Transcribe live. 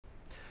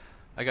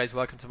Hi guys,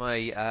 welcome to my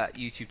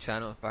YouTube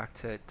channel. Back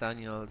to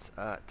Daniel's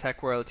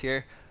Tech World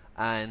here,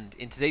 and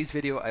in today's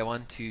video I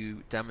want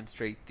to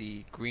demonstrate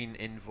the Green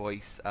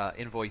Invoice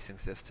invoicing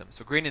system.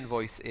 So Green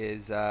Invoice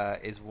is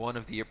one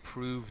of the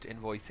approved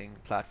invoicing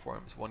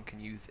platforms one can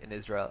use in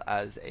Israel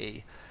as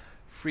a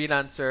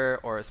freelancer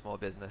or a small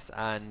business,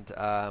 and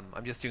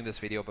I'm just doing this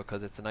video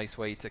because it's a nice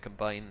way to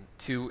combine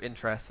two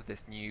interests of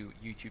this new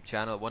YouTube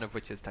channel, one of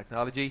which is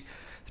technology,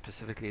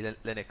 specifically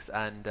Linux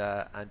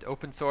and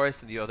open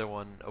source, and the other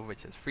one of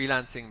which is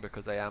freelancing,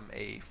 because I am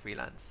a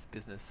freelance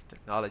business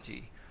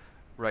technology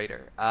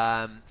writer.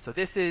 So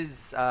this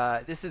is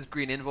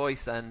Green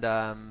Invoice, and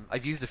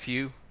I've used a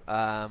few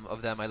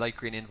of them. I like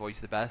Green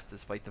Invoice the best,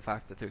 despite the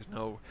fact that there's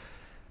no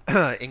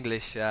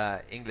English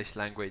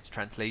language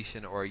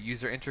translation or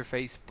user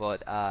interface,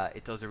 but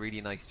it does a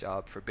really nice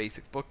job for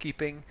basic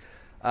bookkeeping.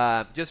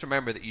 Just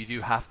remember that you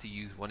do have to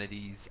use one of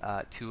these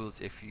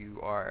tools if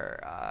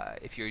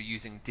you're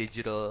using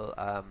digital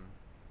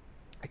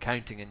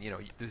accounting, and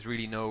there's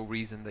really no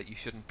reason that you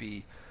shouldn't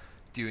be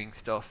doing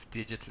stuff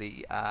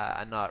digitally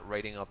and not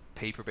writing up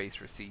paper-based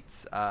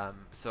receipts.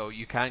 So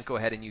you can go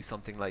ahead and use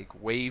something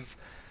like Wave,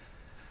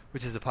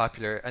 which is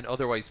an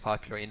otherwise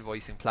popular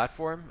invoicing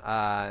platform.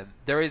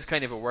 There is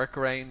kind of a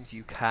workaround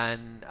you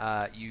can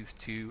use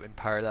two in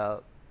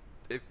parallel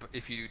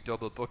if you do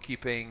double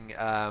bookkeeping.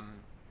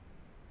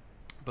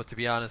 But to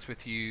be honest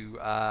with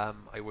you,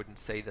 I wouldn't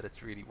say that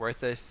it's really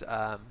worth it.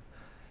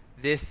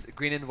 This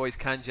Green Invoice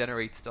can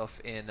generate stuff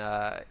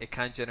it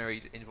can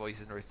generate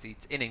invoices and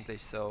receipts in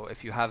English. So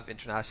if you have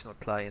international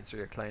clients or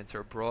your clients are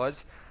abroad,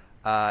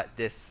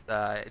 this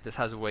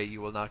has a way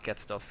you will not get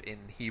stuff in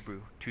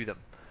Hebrew to them.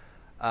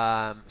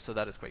 So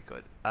that is quite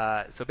good.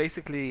 So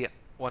basically,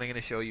 what I'm going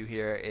to show you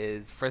here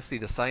is firstly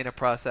the sign up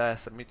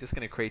process. I'm just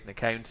going to create an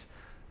account.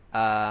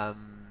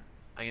 I'm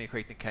going to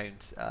create an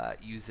account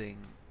using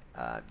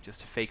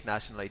just a fake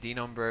national ID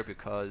number,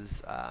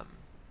 because I'm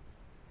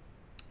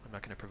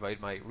not going to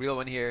provide my real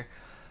one here.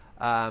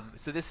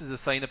 So this is a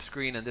sign up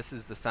screen, and this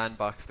is the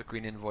sandbox that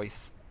Green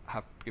Invoice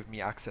have given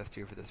me access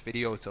to for this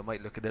video. So it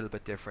might look a little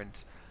bit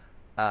different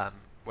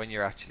when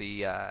you're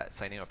actually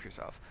signing up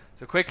yourself.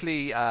 So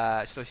quickly,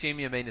 30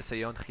 ימי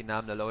ניסיון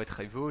חינם ללא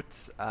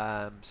התחייבות.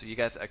 So you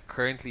get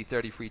currently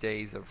 30 free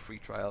days of free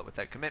trial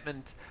without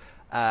commitment.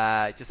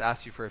 It just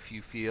asks you for a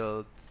few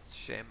fields.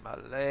 Shem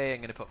Malay, I'm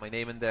going to put my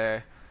name in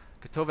there.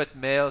 Ketovet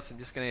mail, so I'm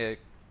just going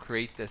to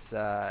create this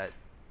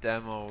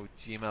demo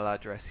Gmail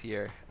address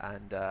here,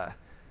 and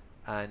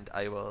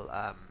I will,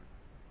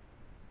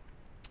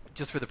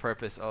 just for the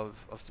purpose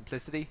of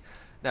simplicity.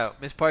 Now,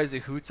 Mispar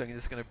Zehut, so I'm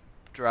just going to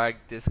drag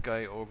this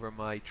guy over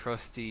my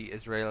trusty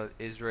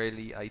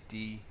Israeli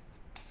ID,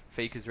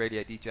 fake Israeli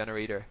ID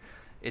generator.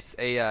 It's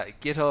a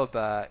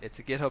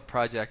GitHub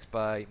project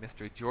by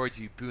Mr.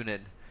 Georgi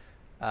Bunin.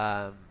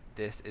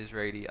 This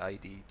Israeli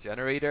ID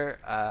generator.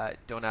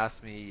 Don't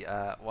ask me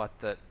what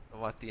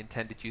the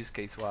intended use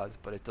case was,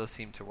 but it does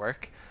seem to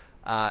work.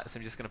 So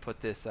I'm just going to put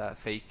this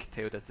fake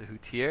Teudat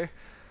Zehut here.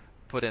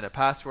 Put in a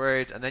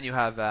password, and then you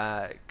have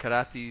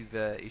קראתי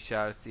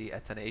ואישרתי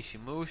את תנאי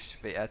שימוש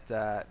ואת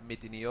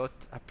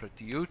מדיניות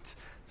הפרטיות.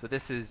 So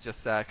this is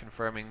just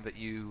confirming that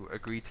you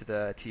agree to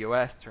the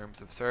TOS, terms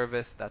of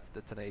service. That's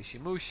the תנאי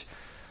שימוש,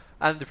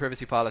 and the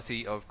privacy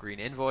policy of Green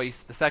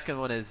Invoice. The second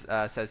one is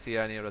says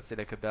here אני רוצה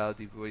לקבל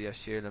דיוור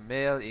ישיר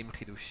למייל עם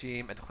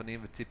חידושים, עדכונים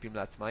וטיפים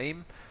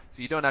לעצמאים.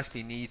 So you don't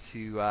actually need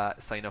to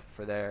sign up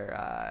for their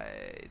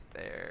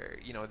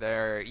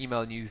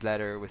email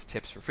newsletter with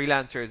tips for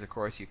freelancers. Of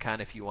course, you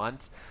can if you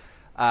want.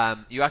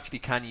 You actually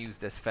can use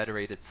this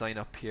federated sign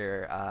up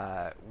here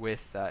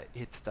with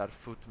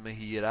Hitstarfut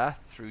Mahira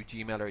through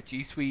Gmail or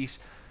G Suite.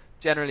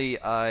 Generally,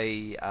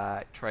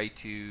 I try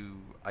to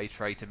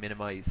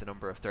minimize the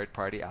number of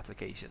third-party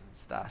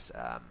applications that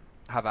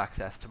have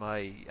access to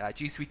my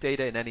G Suite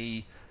data in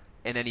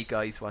any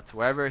guise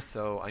whatsoever.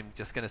 So I'm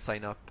just going to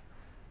sign up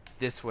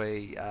this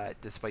way,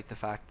 despite the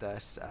fact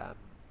that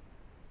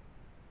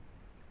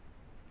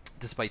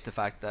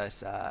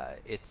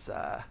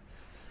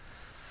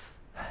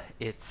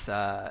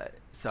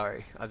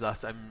sorry,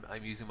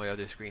 I'm using my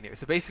other screen here.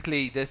 So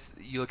basically, this,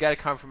 you'll get a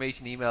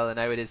confirmation email, and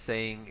now it is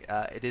saying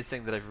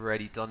that I've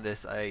already done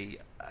this. I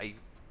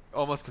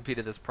almost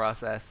completed this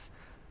process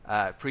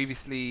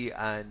previously,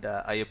 and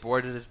I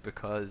aborted it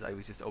because I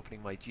was just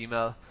opening my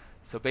Gmail.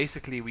 So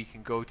basically, we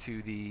can go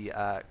to the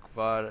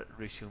Kvar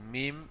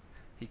Rishumim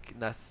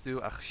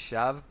Hiknasu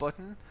Achshav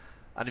button,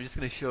 and I'm just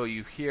going to show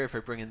you here. If I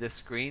bring in this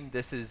screen,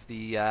 this is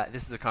the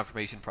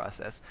confirmation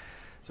process.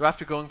 So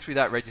after going through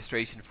that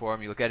registration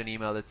form, you'll get an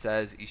email that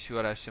says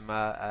Ishur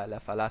Hashema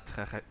Lafalat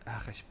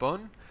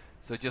Hacheshbon.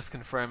 So just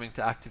confirming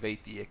to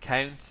activate the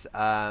account.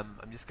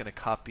 I'm just going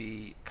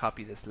to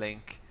copy this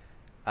link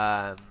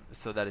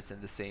so that it's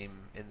in the same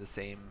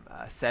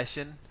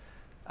session.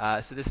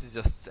 So this is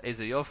just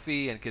Eza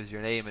Yofi, and it gives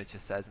your name, and it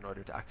just says in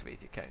order to activate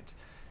the account.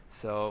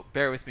 So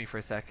bear with me for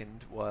a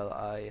second while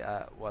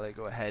I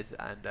go ahead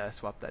and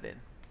swap that in.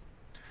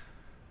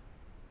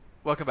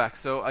 Welcome back.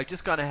 So I've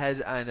just gone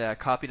ahead and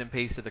copied and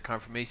pasted the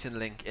confirmation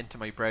link into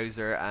my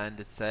browser, and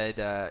it said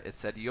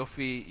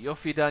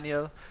Yofi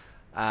Daniel,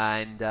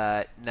 and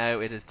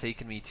now it has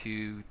taken me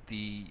to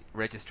the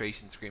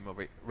registration screen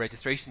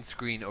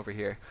over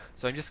here.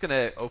 So I'm just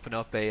gonna open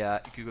up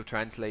a Google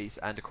Translate,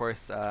 and of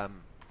course,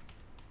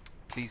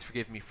 please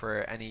forgive me for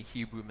any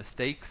Hebrew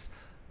mistakes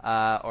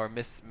or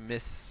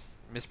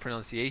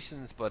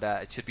mispronunciations, but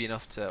it should be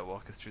enough to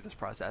walk us through this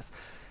process.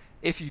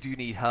 If you do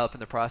need help in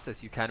the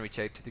process, you can reach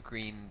out to the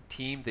green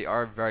team. They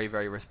are very,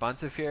 very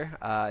responsive here.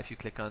 If you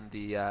click on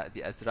the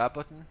Ezra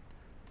button,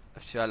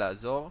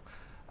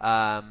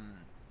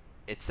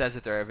 it says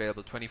that they're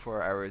available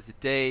 24 hours a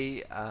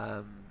day,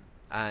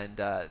 and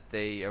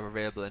they are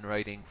available in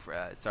writing.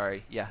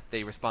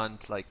 They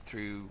respond like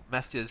through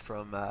messages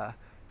from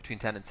between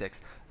 10 and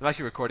 6. I'm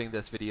actually recording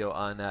this video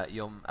on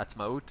Yom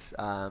Ha'atzmaut,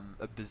 a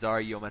bizarre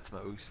Yom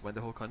Ha'atzmaut when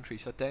the whole country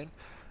shut down.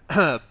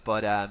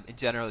 But in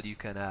general, you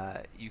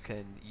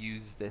can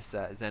use this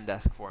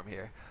Zendesk form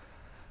here.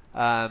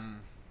 I'm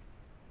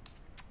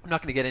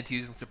not going to get into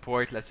using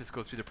support. Let's just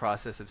go through the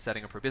process of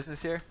setting up our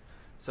business here.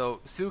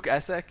 So Souk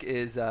Esek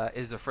is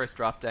the first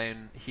drop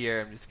down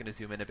here. I'm just going to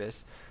zoom in a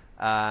bit.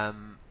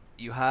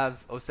 You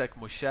have Osek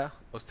Moshe,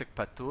 Osek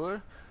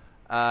Patur,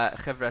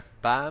 Chevret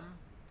Bam,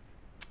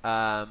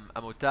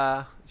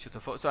 Amota,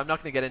 Shutafot. So I'm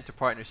not going to get into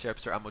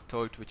partnerships or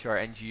Amotot, which are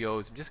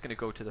NGOs. I'm just going to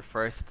go to the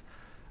first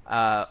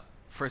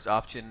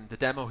option. The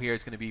demo here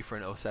is going to be for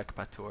an Osek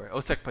Patur.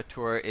 Osek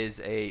Patur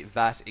is a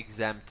VAT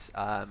exempt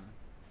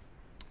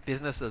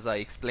business, as I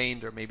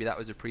explained, or maybe that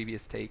was a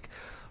previous take.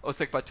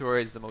 Osek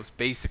Patur is the most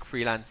basic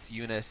freelance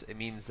unit. It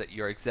means that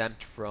you're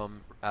exempt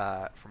from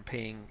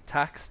paying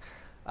tax.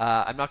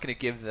 I'm not going to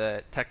give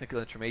the technical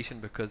information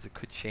because it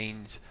could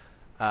change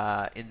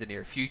in the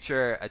near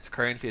future. It's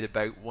currently at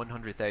about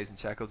 100,000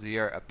 shekels a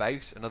year.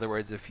 In other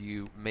words, if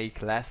you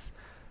make less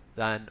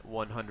than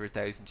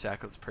 100,000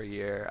 shekels per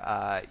year,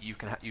 you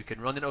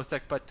can run an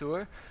Osek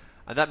Patur,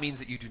 and that means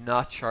that you do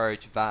not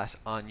charge VAT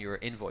on your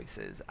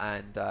invoices.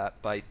 And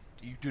by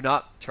you do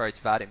not charge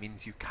VAT, it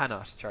means you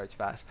cannot charge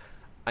VAT,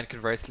 and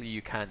conversely,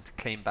 you can't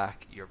claim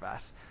back your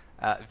VAT.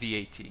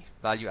 VAT,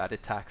 value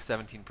added tax,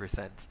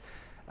 17%.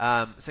 So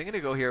I'm going to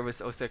go here with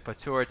Osek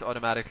Patur. It's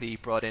automatically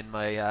brought in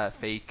my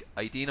fake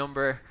ID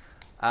number.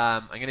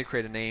 I'm going to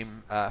create a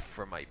name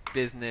for my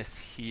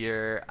business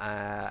here,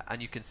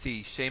 and you can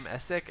see Shem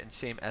Esek and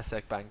Shem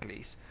Esek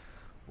Banglit.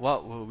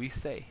 What will we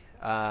say?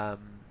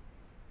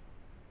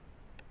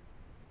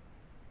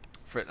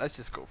 Let's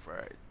just go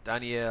for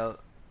Daniel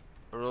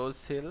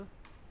Rosehill.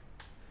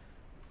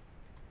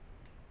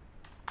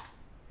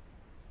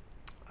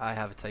 I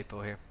have a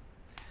typo here.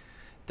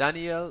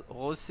 Daniel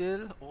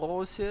Rosehill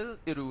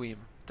Iruim.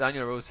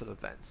 Daniel Rosehill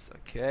Events.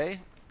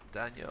 Okay,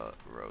 Daniel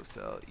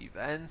Rosehill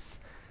Events.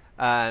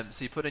 So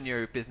you put in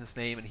your business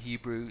name in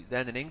Hebrew,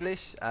 then in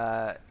English,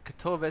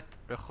 Ketovet,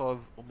 Rehov,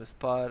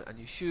 Umespar, and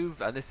Yeshuv,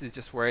 and this is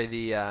just where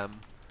the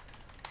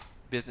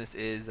business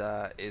is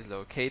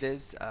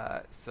located.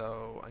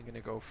 So I'm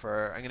going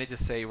to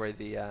just say where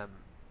the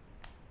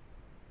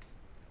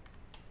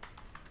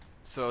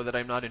so that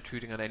I'm not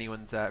intruding on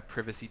anyone's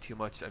privacy too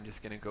much. I'm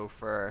just going to go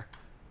for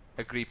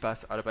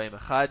Agrippas Arbaim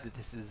Echad.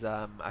 This is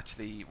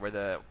actually where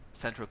the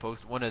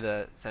one of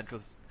the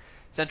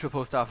central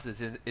post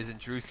offices is in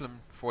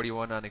Jerusalem,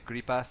 41 on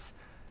Agrippas,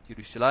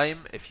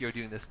 Yerushalayim. If you're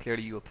doing this,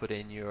 clearly you will put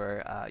in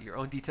your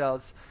own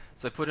details.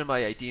 So I put in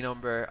my ID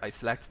number. I've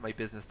selected my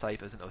business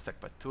type as an Osek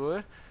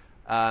Patur.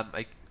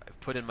 I've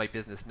put in my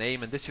business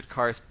name, and this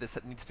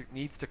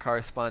needs to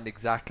correspond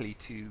exactly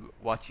to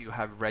what you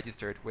have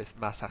registered with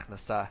Mas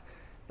Haknasa.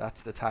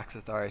 That's the tax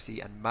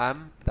authority, and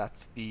MAM,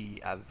 that's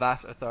the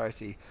VAT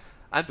authority,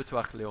 and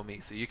Bituach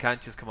Leomi. So you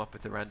can't just come up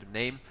with a random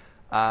name.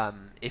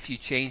 If you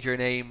change your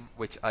name,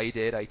 which I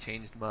did, I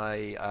changed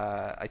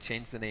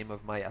the name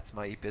of my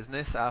Atzmai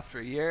business after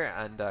a year,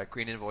 and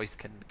Green Invoice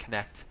can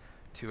connect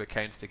two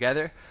accounts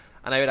together.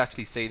 And I would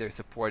actually say their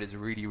support is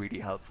really, really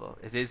helpful.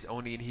 It is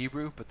only in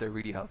Hebrew, but they're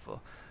really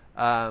helpful.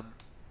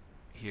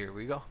 Here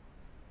we go.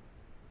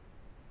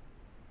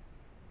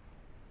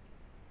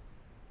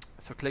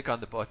 So click on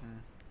the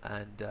button,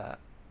 and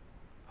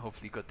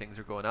hopefully good things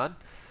are going on.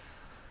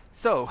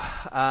 So,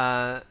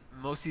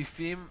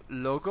 Mosifim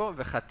logo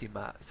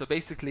v'chatima. So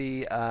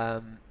basically,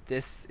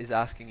 this is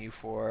asking you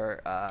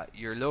for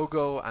your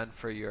logo and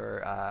for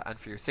your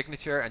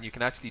signature, and you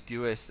can actually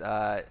do it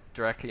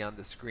directly on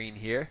the screen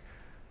here.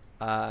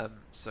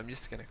 So I'm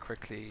just going to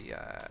quickly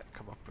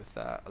come up with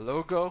a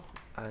logo,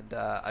 and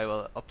I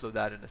will upload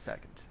that in a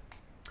second.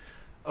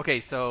 Okay,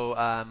 so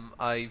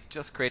I've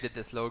just created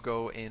this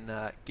logo in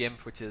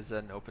GIMP, which is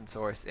an open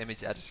source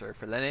image editor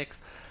for Linux.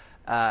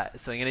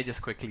 So I'm going to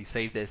just quickly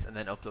save this and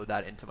then upload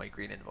that into my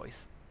Green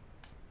Invoice.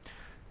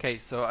 Okay,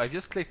 so I've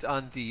just clicked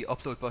on the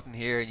upload button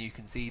here, and you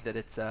can see that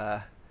it's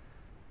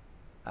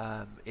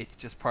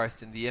just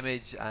parsed in the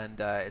image, and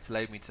it's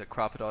allowed me to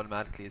crop it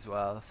automatically as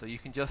well. So you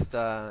can just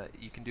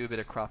you can do a bit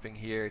of cropping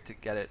here to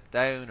get it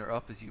down or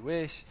up as you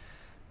wish.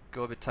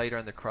 Go a bit tighter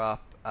on the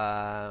crop.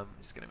 I'm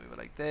just going to move it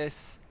like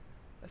this.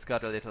 It's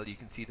got a little, you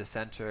can see the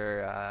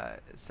center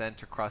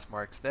cross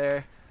marks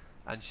there,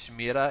 and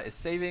Shmira is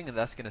saving, and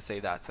that's going to say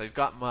that. So I've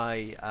got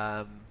my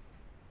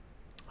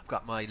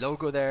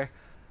logo there,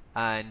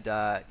 and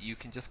you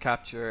can just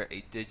capture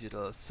a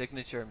digital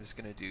signature. I'm just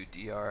going to do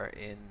DR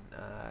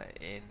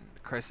in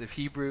cursive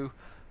Hebrew,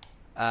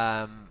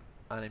 and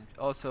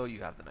also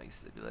you have the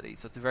nice ability.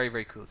 So it's a very,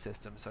 very cool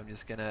system. So I'm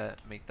just going to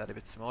make that a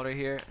bit smaller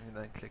here, and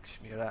then click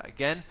Shmira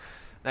again.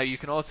 Now you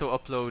can also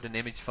upload an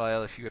image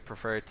file if you would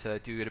prefer to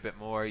do it a bit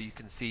more. You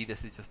can see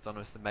this is just done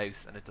with the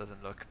mouse, and it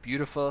doesn't look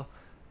beautiful,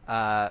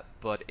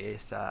 but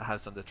it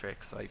has done the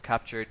trick. So I've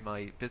captured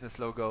my business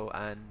logo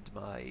and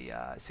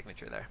my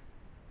signature there.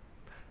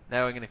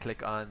 Now I'm going to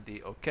click on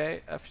the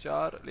OK.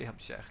 Afshar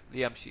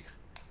Liamshich.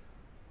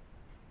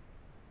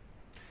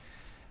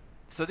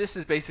 So this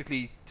is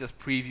basically just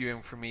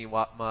previewing for me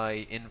what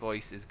my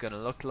invoice is going to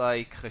look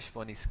like.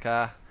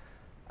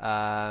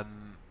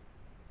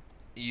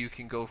 You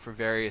can go for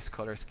various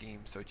color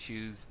schemes. So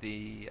choose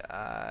the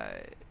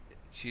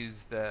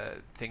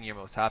thing you're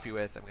most happy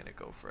with. I'm going to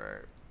go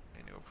for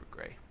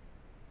grey,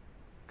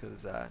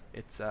 because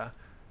it's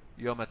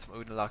Yom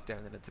Ha'atzmaut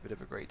lockdown, and it's a bit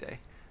of a grey day.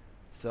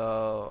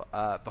 So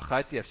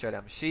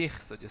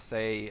so just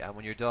say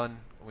when you're done,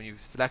 when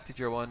you've selected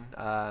your one,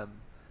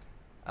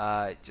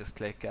 just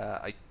click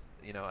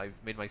I've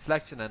made my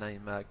selection, and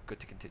I'm good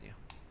to continue.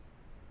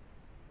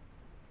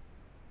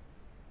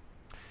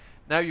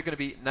 Now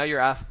you're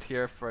asked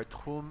here for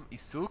Tchum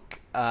Isuk,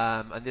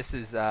 and this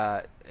is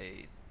a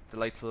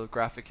delightful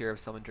graphic here of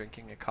someone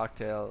drinking a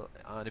cocktail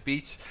on a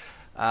beach,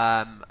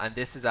 and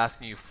this is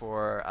asking you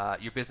for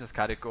your business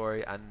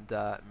category and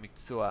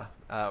Miktsua,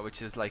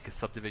 which is like a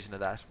subdivision of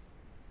that.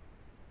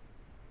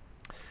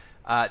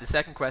 The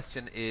second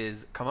question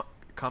is Kama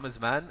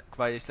zman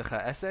kvar yesh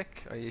lecha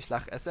esek, or yesh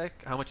lach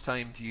esek? How much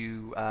time do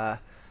you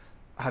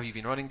have you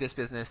been running this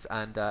business?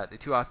 And the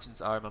two options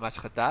are mamash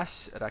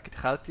chadash, rak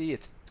atchalti,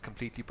 it's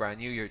completely brand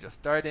new, you're just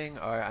starting,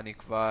 or ani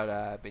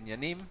kvar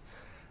binyanim,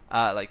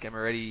 like I'm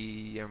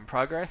already in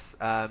progress.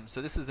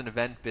 So this is an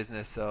event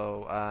business,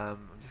 so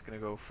I'm just going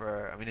to go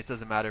for, it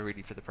doesn't matter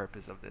really for the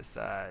purpose of this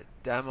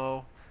demo.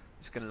 I'm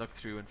just going to look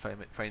through and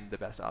find the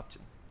best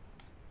option.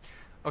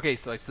 Okay,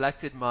 so I've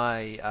selected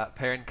my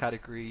parent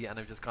category, and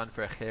I've just gone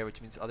for Acher, which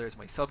means other is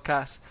my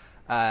subcat.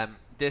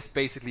 This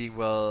basically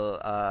will,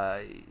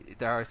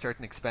 there are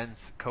certain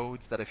expense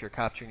codes that if you're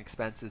capturing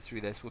expenses through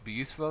this will be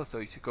useful, so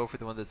you should go for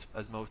the one that's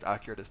as most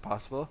accurate as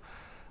possible.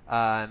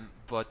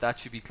 But that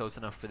should be close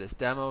enough for this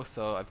demo,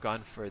 so I've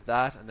gone for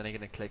that, and then I'm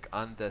going to click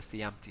on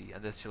the empty,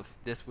 and this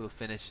will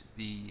finish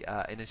the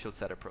initial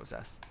setup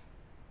process.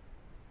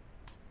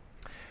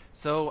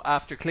 So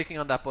after clicking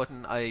on that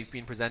button, I've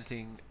been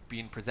presented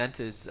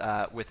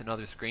with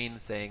another screen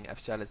saying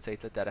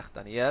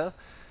Daniel,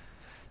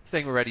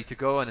 saying we're ready to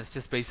go, and it's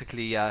just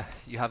basically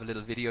you have a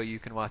little video you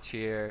can watch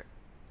here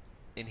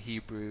in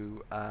Hebrew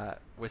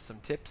with some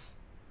tips,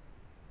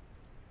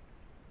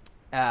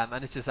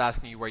 and it's just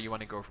asking you where you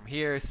want to go from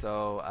here.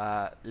 So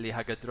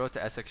lihagadrot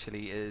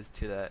actually is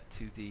to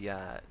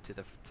the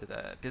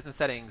business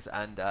settings,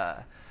 and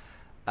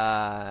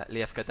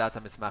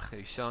liafkadat mismach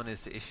rishon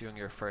is issuing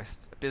your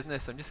first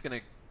business. So I'm just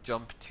going to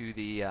jump to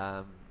the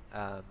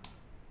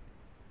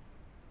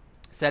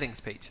settings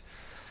page.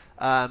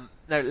 Now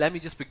let me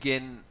just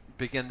begin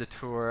the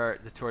tour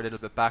a little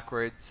bit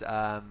backwards,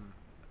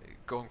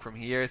 going from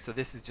here. So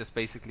this is just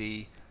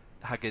basically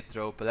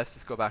Hagidro, but let's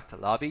just go back to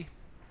lobby.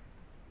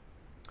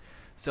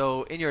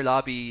 So in your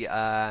lobby,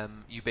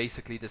 you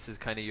basically, this is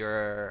kind of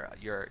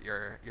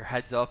your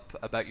heads up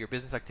about your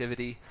business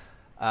activity.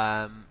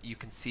 You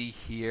can see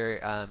here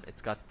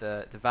it's got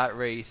the VAT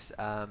rate,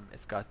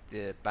 it's got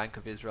the Bank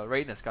of Israel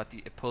rate, and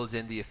it pulls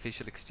in the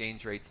official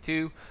exchange rates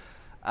too.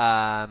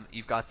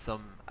 You've got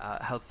some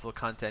helpful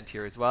content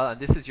here as well, and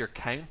this is your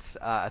count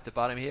at the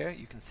bottom here.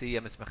 You can see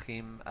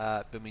Mismachim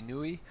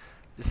Biminui.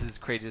 This has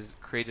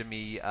created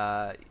me.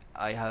 I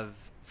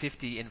have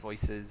 50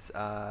 invoices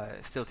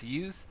still to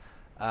use.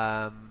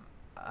 I'm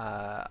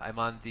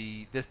on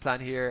this plan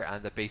here,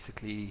 and that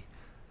basically,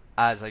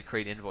 as I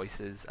create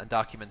invoices and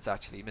documents,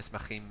 actually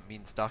Mismachim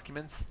means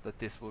documents, that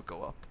this will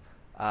go up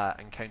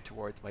and count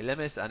towards my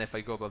limit, and if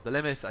I go above the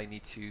limit, I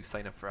need to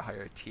sign up for a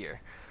higher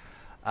tier.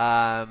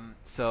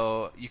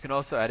 So you can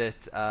also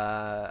edit.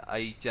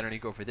 I generally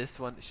go for this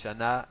one.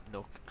 Shana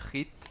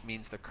Nochit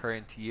means the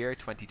current year,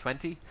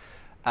 2020,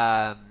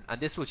 and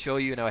this will show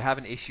you. Now I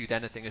haven't issued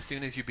anything. As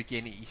soon as you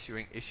begin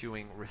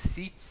issuing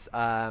receipts,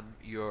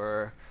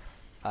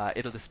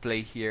 it'll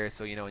display here.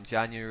 So in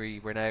January,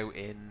 we're now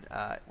in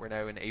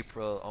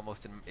April,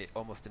 almost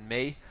in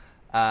May.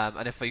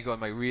 And if I go in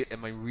my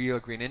real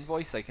green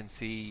invoice, I can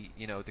see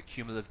the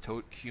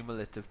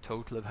cumulative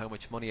total of how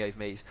much money I've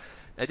made.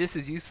 Now this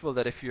is useful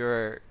that if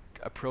you're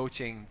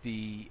approaching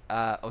the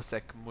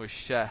Osek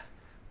Moshe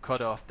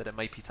cutoff, that it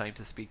might be time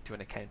to speak to an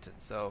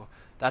accountant. So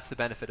that's the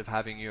benefit of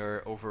having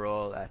your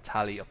overall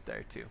tally up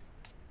there too.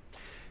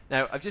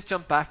 Now I've just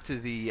jumped back to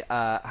the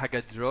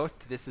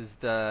Hagadrot. This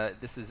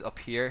is up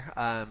here.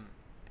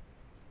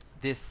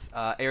 This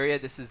area,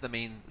 this is the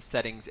main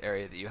settings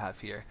area that you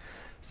have here.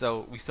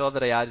 So we saw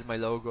that I added my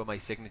logo, my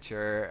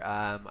signature,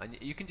 and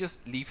you can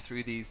just leaf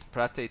through these.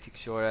 Prate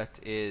Tikshoret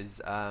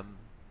is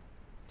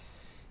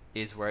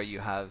where you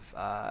have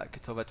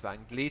Ketovat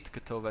Vanglit,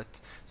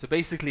 Ketovat. So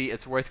basically,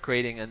 it's worth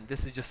creating, and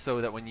this is just so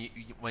that when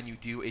you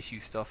do issue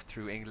stuff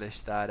through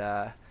English,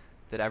 that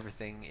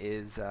everything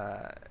is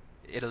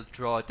it'll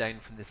draw down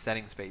from the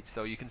settings page.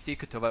 So you can see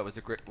Ketovat was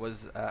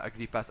Agripas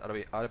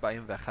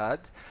Arba'im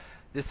Vechad.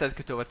 This says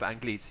Ketovat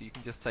Ba'anglit, so you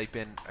can just type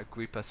in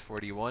Agripas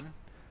 41.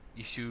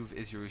 Yishuv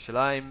is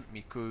Yerushalayim,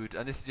 Mikud,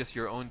 and this is just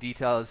your own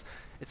details.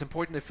 It's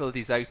important to fill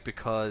these out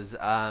because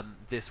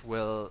this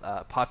will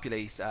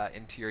populate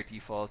into your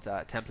default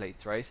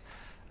templates, right?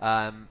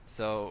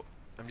 So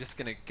I'm just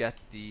going to get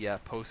the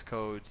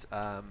postcode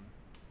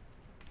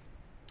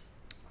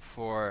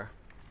for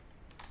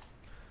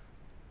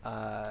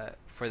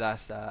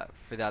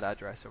that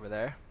address over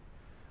there.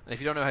 And if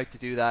you don't know how to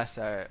do that,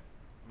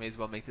 may as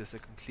well make this a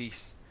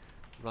complete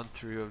run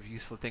through of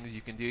useful things you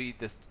can do.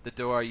 The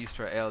Doar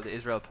Yisrael, the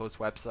Israel Post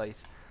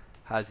website,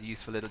 has a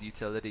useful little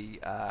utility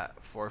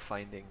for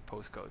finding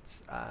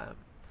postcodes. So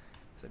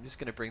I'm just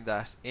going to bring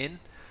that in.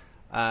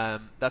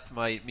 That's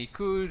my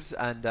Mikud,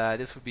 and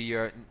this would be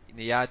your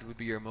Niyad would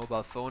be your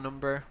mobile phone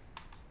number.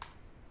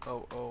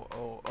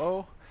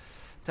 0000.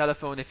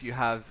 Telephone if you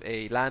have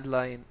a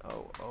landline.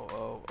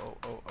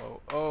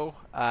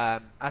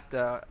 000000. At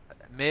the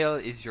mail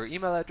is your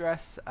email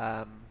address.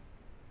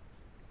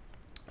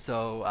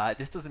 So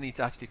this doesn't need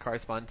to actually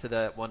correspond to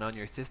the one on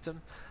your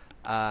system.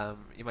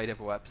 You might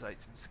have a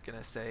website. So I'm just going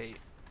to say,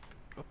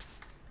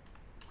 oops.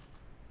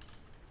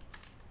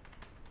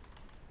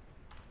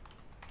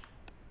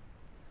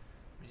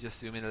 Let me just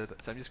zoom in a little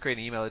bit. So I'm just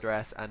creating an email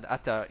address, and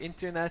at the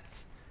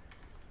internet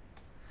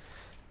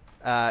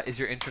is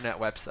your internet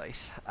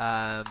website.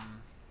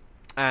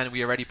 And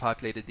we already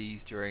populated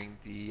these during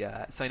the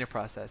sign-up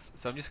process.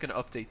 So I'm just going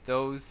to update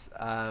those.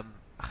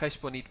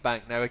 Cheshbonit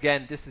Bank. Now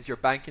again, this is your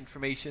bank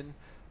information.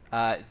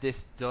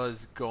 This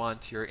does go on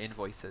to your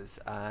invoices.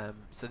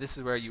 So this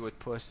is where you would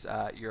put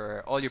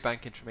all your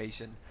bank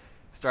information,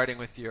 starting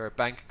with your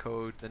bank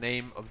code, the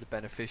name of the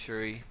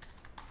beneficiary,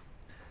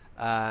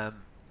 the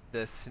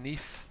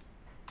SNIF,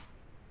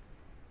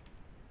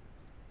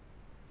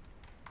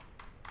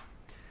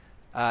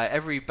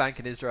 every bank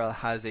in Israel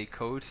has a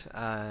code,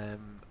 a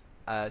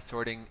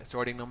sorting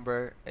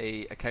number,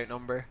 a account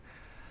number,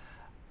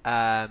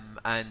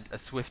 and a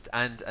SWIFT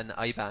and an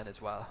IBAN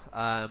as well. So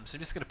I'm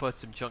just going to put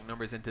some chunk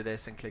numbers into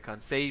this and click on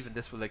save, and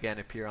this will again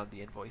appear on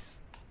the invoice.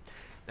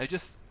 Now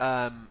just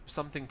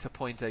something to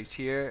point out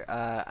here,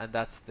 and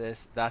that's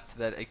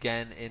that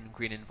again in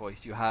Green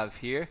Invoice you have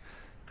here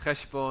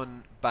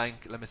Cheshbon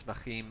Bank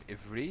Lemismachim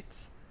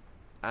Ivrit,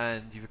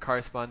 and you have a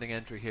corresponding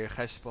entry here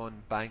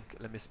Cheshbon Bank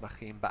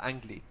Lemismachim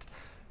Ba'anglit.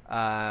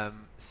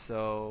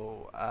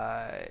 So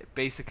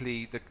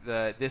basically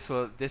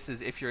this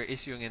is if you're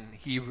issuing in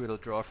Hebrew, it'll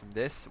draw from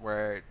this,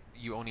 where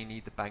you only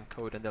need the bank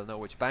code and they'll know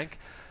which bank.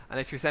 And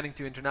if you're sending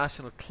to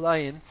international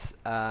clients,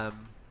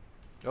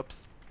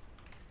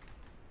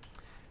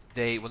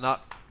 they will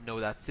not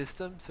know that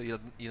system, so you'll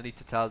need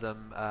to tell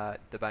them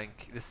the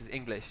bank, this is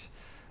English,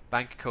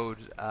 bank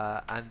code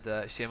and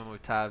the Shema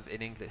Mutav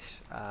in English.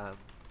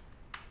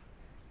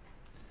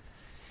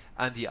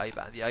 And the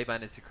IBAN. The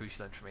IBAN is the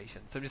crucial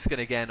information. So I'm just going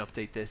to again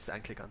update this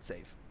and click on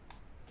save.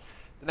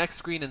 The next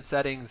screen in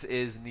settings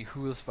is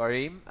Nihul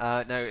Sfarim.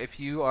 Now if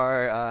you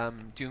are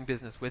doing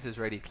business with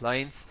Israeli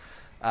clients,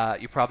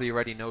 you probably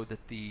already know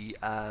that the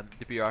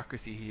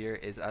bureaucracy here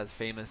is as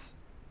famous.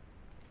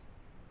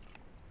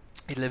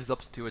 It lives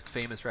up to its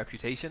famous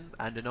reputation,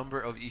 and a number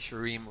of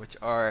Ishurim, which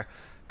are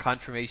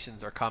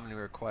confirmations, are commonly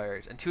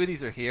required. And two of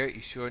these are here,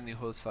 Ishur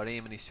Nihul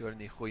Sfarim and Ishur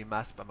Nihui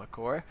Mas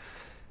B'Makor.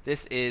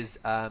 This is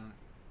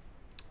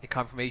a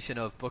confirmation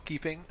of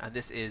bookkeeping, and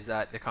this is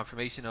the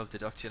confirmation of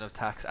deduction of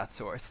tax at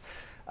source.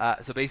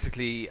 So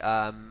basically,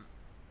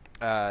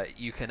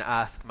 you can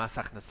ask Mas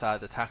Haknasa,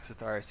 the tax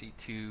authority,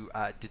 to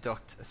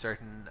deduct a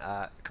certain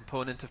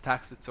component of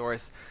tax at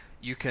source.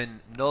 You can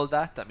null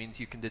that. That means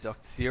you can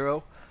deduct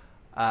 0.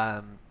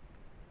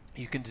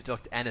 You can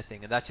deduct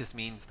anything, and that just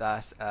means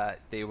that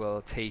they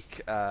will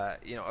take a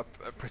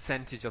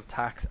percentage of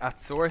tax at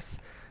source.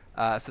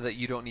 So that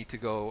you don't need to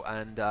go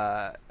and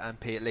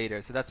pay it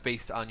later. So that's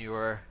based on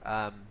your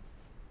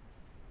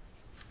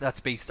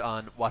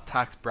what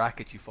tax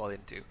bracket you fall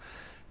into.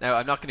 Now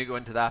I'm not going to go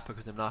into that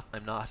because I'm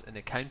not an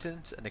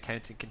accountant. An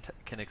accountant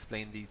can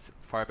explain these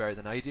far better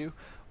than I do.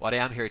 What I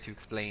am here to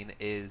explain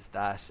is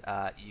that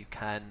you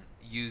can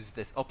use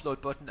this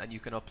upload button, and you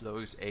can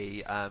upload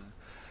a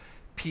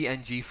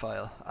PNG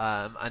file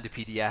and a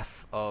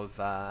PDF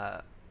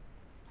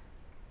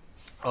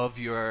of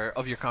your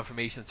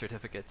confirmation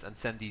certificates, and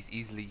send these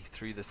easily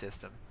through the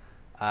system.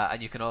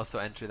 And you can also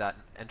enter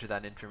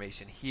that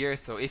information here.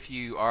 So if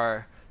you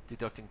are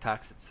deducting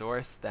tax at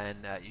source,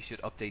 then you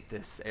should update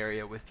this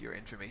area with your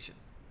information.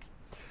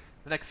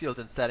 The next field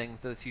in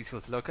settings that's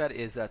useful to look at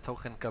is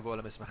Tochen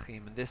Kavol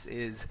Mismachim, and this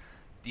is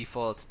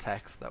default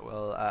text that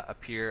will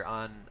appear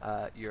on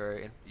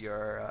your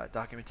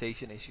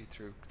documentation issued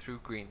through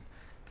Green.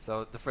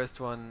 So the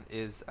first one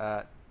is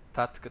tat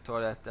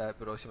katoret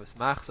berosh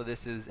mesmach. So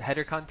this is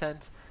header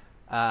content,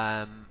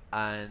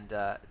 and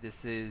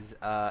this is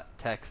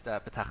text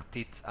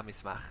betachtit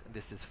amismach.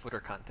 This is footer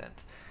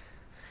content.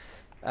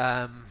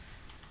 Um,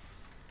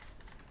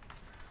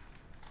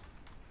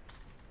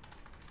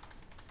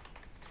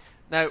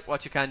 Now,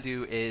 what you can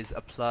do is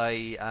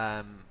apply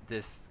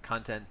this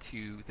content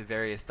to the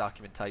various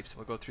document types.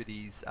 We'll go through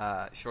these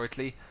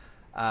shortly.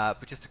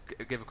 But just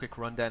to give a quick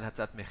rundown,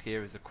 Hatzat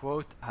Mechir is a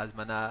quote,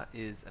 Hazmana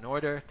is an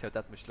order,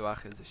 Teudat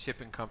Mishloach is a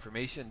shipping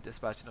confirmation,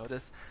 dispatch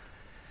notice,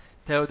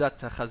 Teudat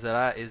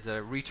Chazara is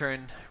a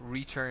return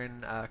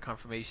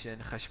confirmation,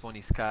 Cheshbon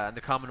Iska, and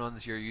the common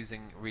ones you're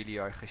using really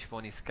are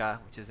Cheshbon Iska,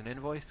 which is an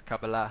invoice,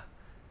 Kabbalah,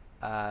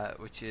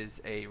 which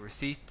is a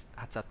receipt,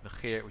 Hatzat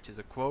Mechir, which is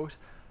a quote,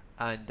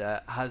 and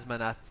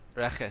Hazmanat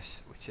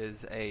Rechesh, which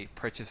is a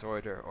purchase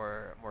order,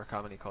 or more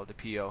commonly called a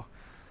PO.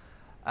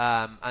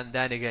 And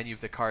then again, you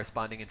have the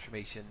corresponding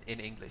information in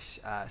English.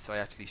 So I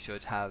actually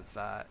should have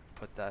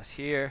put that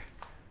here,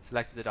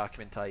 selected the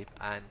document type,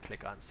 and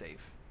click on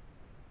Save.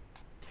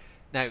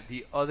 Now,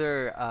 the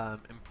other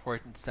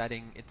important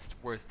setting it's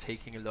worth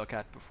taking a look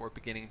at before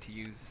beginning to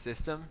use the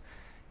system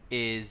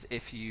is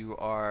if you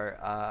are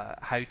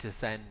how to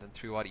send and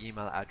through what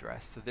email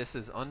address. So this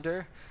is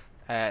under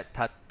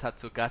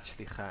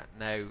Tatsugachlicha.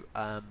 Now,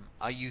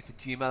 I used a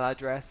Gmail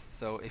address,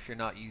 so if you're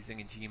not using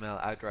a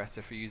Gmail address,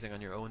 if you're using on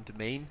your own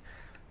domain,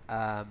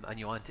 and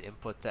you want to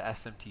input the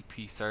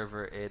SMTP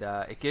server,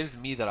 it gives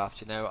me that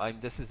option. Now,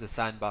 this is the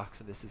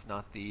sandbox, and this is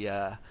not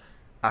the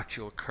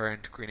actual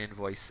current Green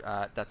Invoice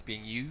that's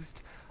being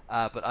used,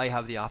 but I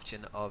have the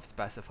option of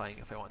specifying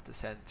if I want to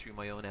send through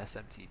my own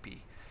SMTP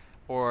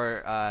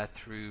or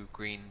through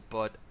Green.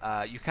 But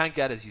you can't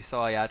get, as you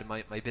saw, I added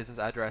my business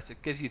address.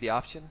 It gives you the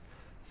option.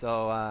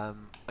 So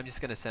I'm just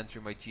going to send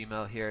through my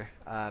Gmail here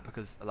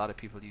because a lot of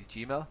people use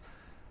Gmail.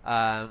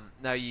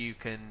 Now you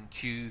can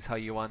choose how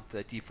you want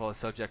the default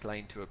subject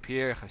line to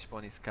appear.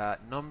 Cheshbon Iska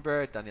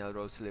number, Daniel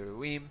Rose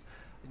Leruim.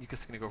 And you're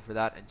just going to go for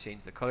that and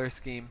change the color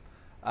scheme.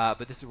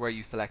 But this is where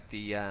you select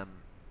the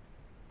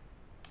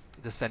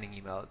sending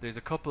email. There's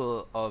a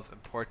couple of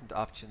important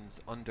options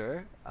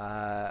under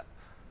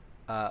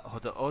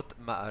Hodaot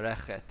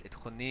Ma'arechet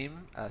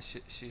Itchonim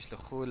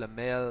Shishlechu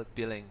Lemail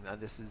Billing, and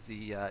this is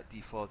the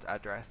default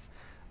address.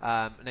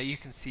 Now you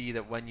can see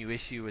that when you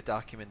issue a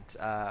document,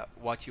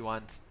 what you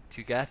want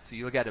to get. So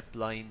you'll get a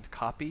blind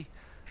copy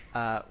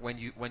when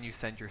you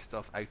send your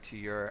stuff out to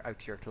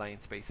your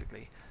clients,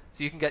 basically.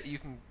 So you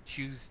can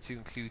choose to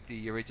include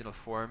the original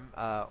form,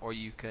 or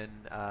you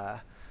can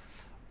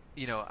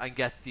and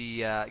get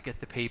the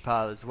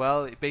PayPal as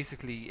well.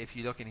 Basically, if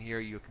you look in here,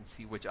 you can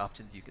see which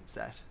options you can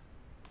set.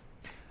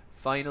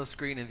 Final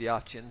screen in the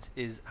options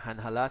is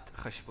Hanhalat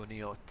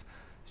Cheshboniot.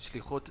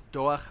 Shlichut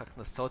Doach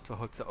Haknasot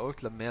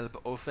V'Hotzaot Lamel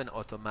B'Ofen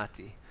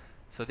Automati.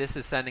 So this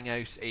is sending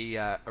out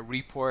a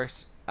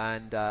report,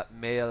 and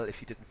mail,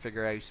 if you didn't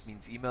figure out,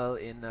 means email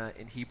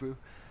in Hebrew.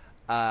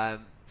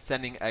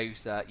 Sending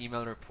out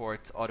email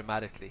reports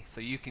automatically. So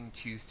you can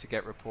choose to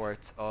get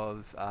reports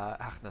of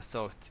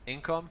Haknasot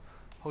income,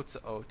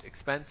 Hotzaot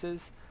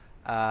expenses,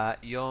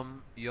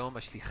 Yom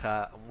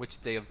Ashlicha, on which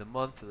day of the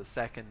month, so the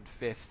 2nd,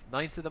 5th,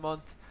 9th of the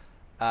month,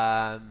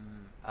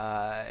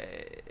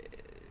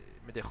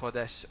 Midei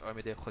Chodesh or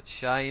Midei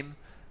Chodshayim,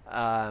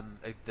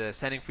 the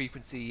sending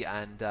frequency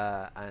and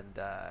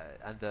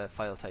the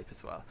file type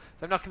as well.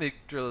 So I'm not going to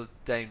drill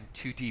down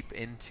too deep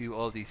into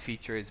all these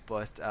features,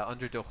 but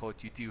under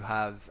Dochot you do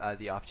have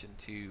the option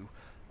to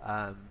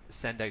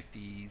send out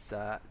these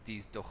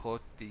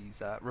Dochot,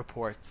 these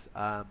reports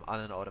on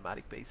an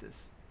automatic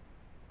basis.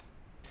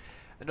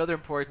 Another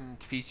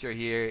important feature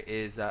here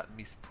is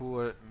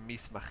Mispur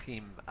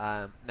Mismachim.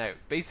 Now,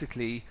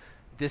 basically,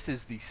 this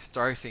is the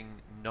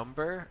starting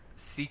number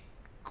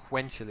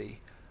sequentially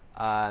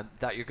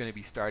that you're going to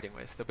be starting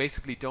with. So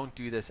basically, don't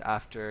do this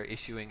after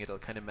issuing. It'll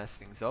kind of mess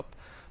things up.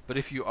 But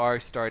if you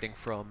are starting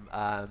from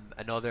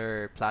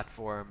another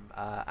platform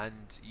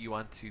and you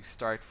want to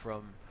start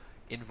from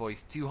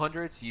invoice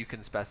 200, so you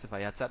can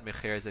specify Hatzat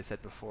Mechir, as I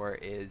said before,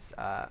 is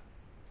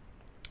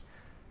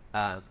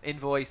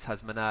invoice,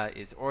 Hazmana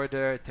is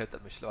order,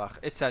 Teutat Mishloach,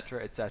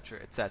 etc., etc.,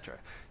 etc.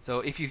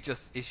 So if you've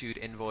just issued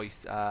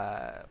invoice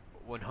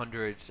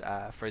 100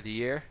 for the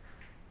year,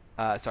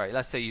 sorry,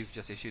 let's say you've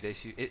just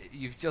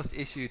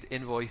issued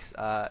invoice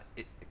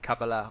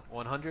Kabbalah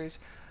 100,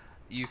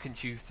 you can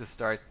choose to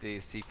start the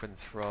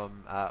sequence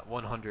from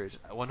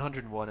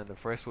 101, and the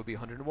first will be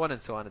 101,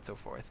 and so on and so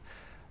forth.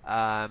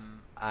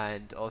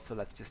 And also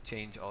let's just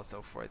change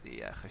also for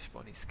the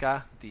Cheshbon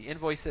Iska, the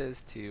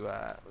invoices to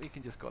you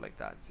can just go like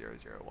that,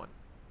 001.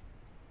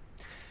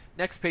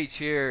 Next page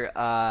here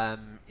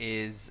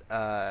is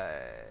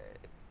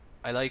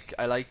I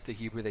like the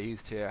Hebrew they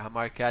used here.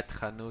 Hamarkat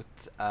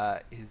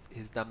Chanut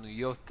his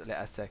damnuyot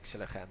le'asek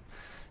shelechem.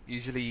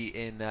 Usually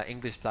in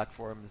English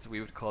platforms we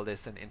would call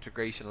this an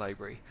integration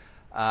library,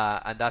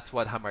 and that's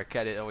what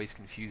Hamarket, it always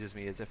confuses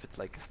me as if it's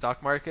like a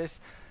stock market.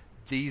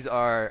 These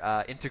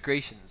are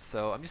integrations,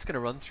 so I'm just going to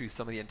run through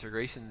some of the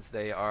integrations.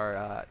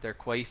 They're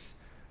quite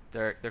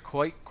they're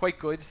quite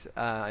good,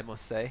 I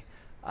must say.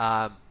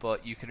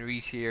 But you can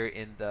read here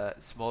in the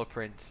small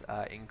print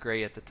in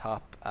grey at the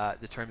top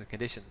the terms and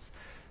conditions.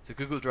 So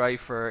Google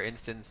Drive, for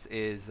instance,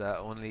 is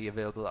only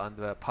available on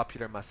the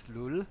popular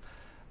Maslul.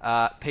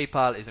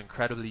 PayPal is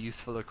incredibly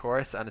useful, of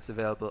course, and it's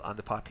available on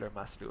the popular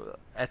Maslul.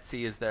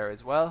 Etsy is there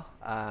as well.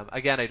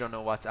 Again, I don't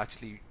know what's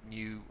actually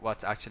new,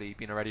 what's actually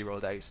been already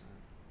rolled out. And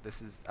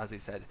this is, as I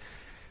said,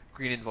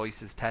 Green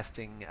Invoice's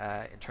testing,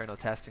 internal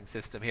testing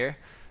system here.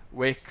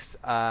 Wix,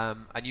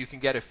 and you can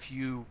get a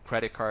few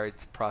credit card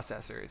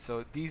processors.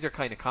 So these are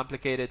kind of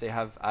complicated. They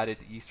have added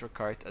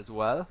Cart as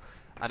well,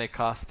 and it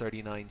costs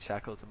 39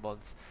 shekels a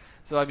month.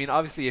 So I mean,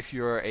 obviously, if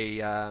you're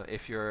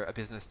a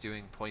business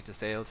doing point of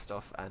sale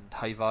stuff and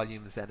high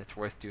volumes, then it's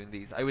worth doing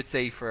these. I would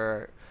say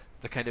for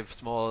the kind of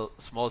small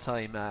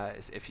time,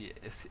 if you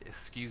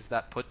excuse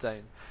that put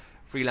down,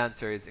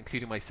 freelancers,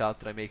 including myself,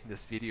 that I'm making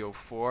this video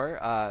for,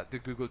 the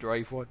Google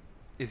Drive one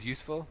is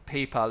useful.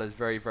 PayPal is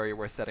very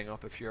worth setting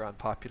up if you're on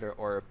popular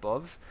or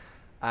above,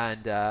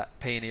 and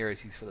Payoneer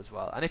is useful as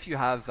well. And if you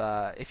have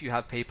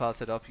PayPal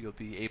set up, you'll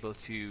be able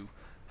to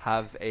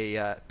have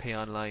a pay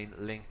online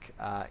link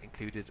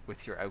included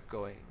with your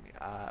outgoing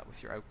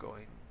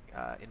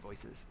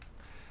invoices.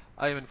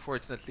 I am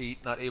unfortunately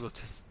not able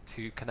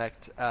to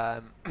connect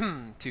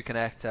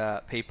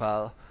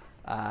PayPal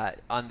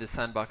on the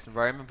sandbox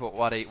environment, but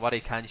what I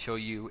can show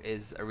you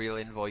is a real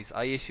invoice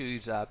I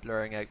issued,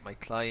 blurring out my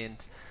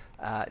client.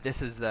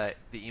 This is the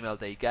email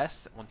they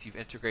get once you've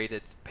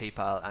integrated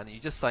PayPal, and you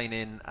just sign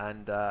in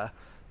and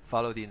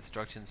follow the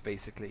instructions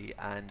basically,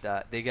 and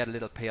they get a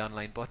little pay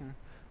online button,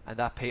 and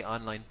that pay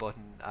online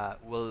button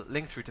will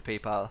link through to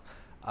PayPal,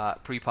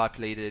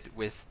 pre-populated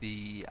with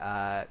the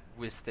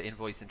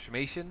invoice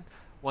information.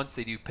 Once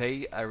they do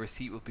pay, a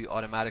receipt will be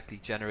automatically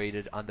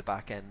generated on the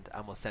back end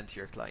and will send to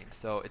your client.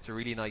 So it's a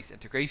really nice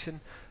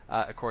integration.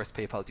 Of course,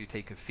 PayPal do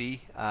take a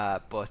fee,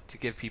 but to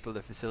give people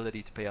the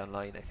facility to pay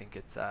online, I think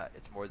it's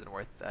more than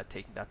worth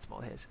taking that small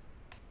hit.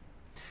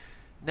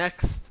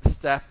 Next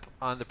step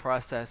on the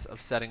process of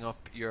setting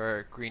up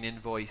your green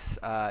invoice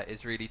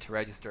is really to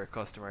register a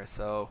customer.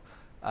 So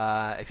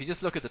if you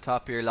just look at the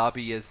top here,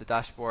 lobby is the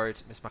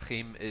dashboard,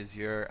 Mismachim is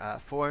your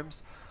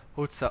forms,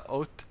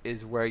 Hotzaot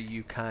is where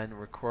you can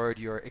record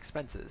your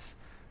expenses,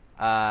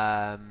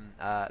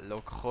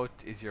 Lokhot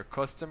is your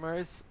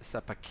customers,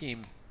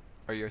 Sapakim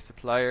are your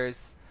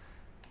suppliers,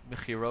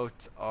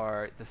 Mechirot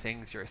are the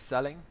things you're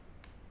selling,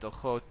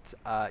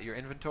 Dochot your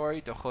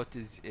inventory,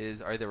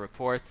 Dochot are the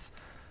reports,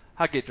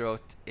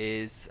 Hagidrot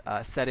is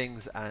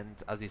settings,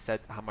 and as he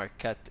said,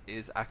 Hamarket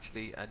is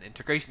actually an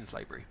integrations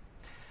library.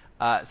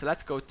 So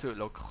let's go to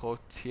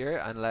Lokhot here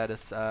and let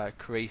us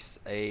create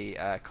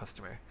a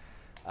customer.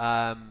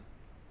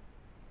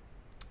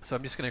 So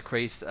I'm just going to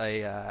create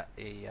a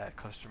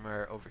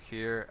customer over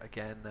here.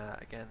 Again,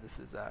 this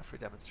is for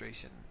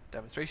demonstration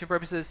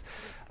purposes.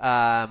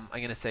 I'm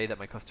going to say that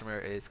my customer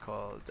is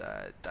called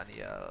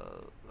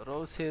Daniel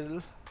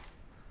Rosehill.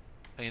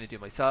 I'm going to do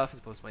myself as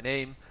opposed to my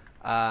name.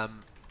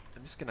 I'm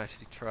just going to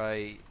actually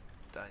try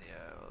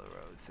Daniel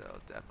Rosehill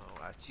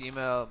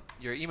demo@gmail.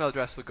 Your email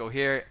address will go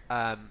here.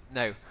 Now,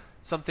 a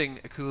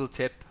cool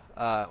tip.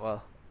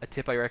 A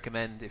tip I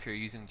recommend if you're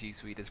using G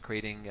Suite is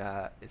creating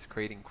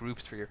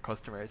groups for your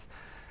customers.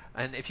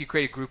 And if you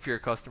create a group for your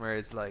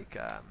customers, like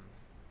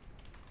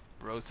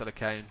Rosehill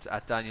account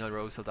at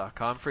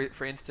danielrosehill.com,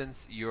 for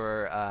instance,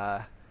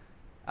 your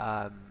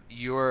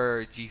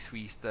G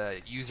Suite,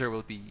 the user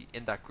will be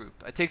in that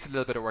group. It takes a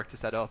little bit of work to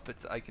set up.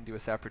 I can do a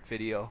separate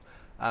video,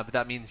 but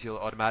that means you'll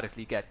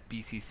automatically get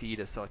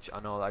BCC'd as such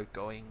on all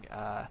outgoing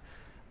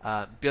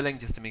billing,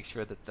 just to make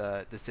sure that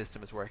the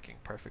system is working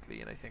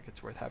perfectly, and I think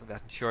it's worth having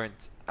that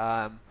insurance.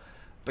 But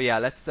yeah,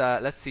 let's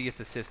see if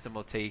the system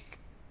will take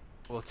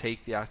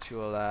the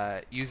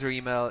actual user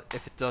email.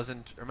 If it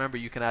doesn't, remember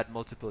you can add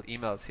multiple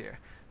emails here.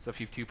 So if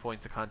you have 2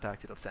 points of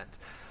contact, it'll send.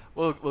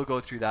 We'll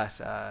go through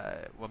that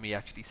when we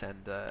actually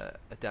send a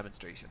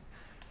demonstration.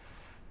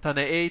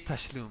 Tanae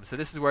Tashlum. So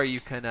this is where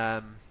you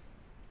can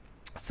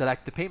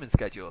select the payment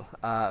schedule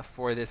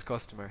for this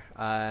customer.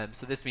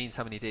 So this means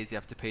how many days you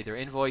have to pay their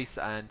invoice,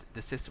 and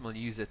the system will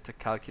use it to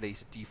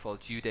calculate a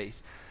default due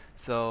date.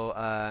 So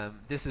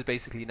this is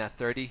basically net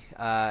 30,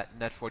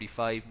 net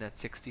 45, net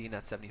 60,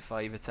 net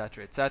 75,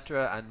 etc.,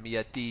 etc., and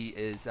Miyadi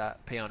is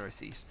pay on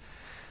receipt.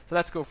 So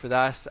let's go for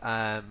that.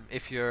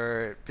 If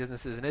your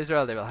business is in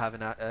Israel, they will have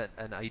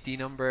an ID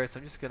number. So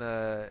I'm just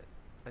gonna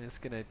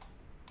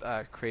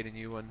create a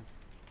new one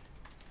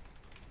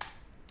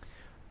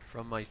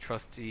from my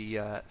trusty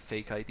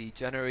fake ID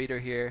generator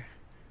here.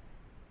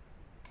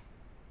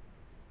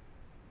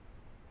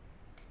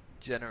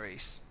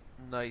 Generate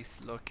nice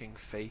looking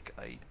fake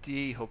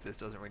ID. Hope this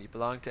doesn't really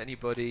belong to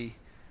anybody.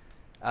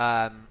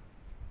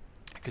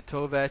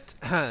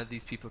 Katovet,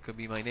 these people could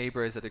be my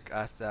neighbors at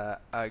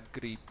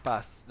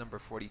Agripas number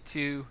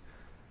 42.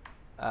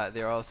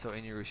 They're also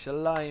in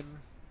Yerushalayim.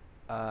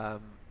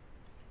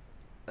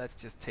 Let's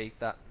just take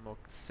that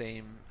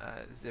same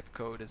zip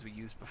code as we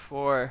used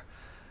before.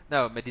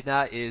 No,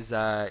 Medina is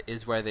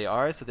where they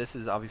are. So this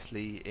is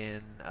obviously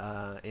in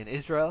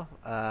Israel,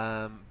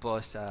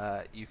 but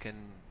you can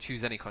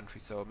choose any country.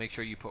 So make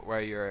sure you put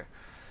where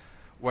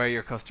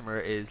your customer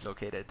is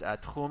located.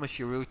 Tchum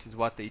Shirut is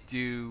what they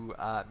do.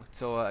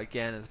 Muktoa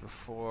again as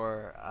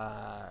before.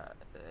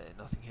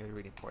 Nothing here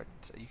really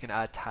important. You can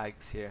add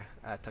tags here,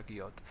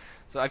 tagiyot.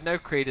 So I've now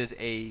created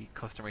a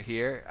customer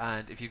here,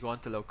 and if you go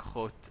onto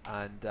Lokhot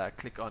and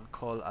click on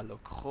Kol a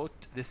Lokhot,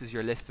 this is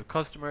your list of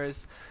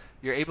customers.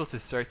 You're able to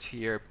search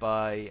here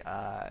by,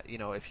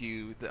 if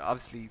you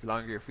obviously the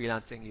longer you're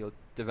freelancing, you'll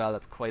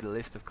develop quite a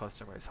list of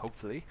customers,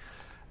 hopefully.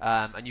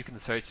 And you can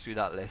search through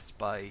that list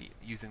by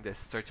using this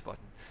search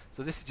button.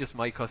 So this is just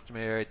my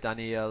customer,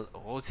 Daniel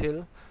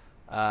Rothil.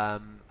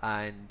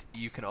 And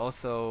you can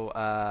also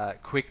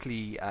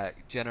quickly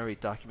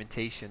generate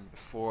documentation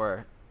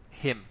for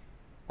him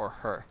or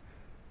her.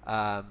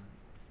 And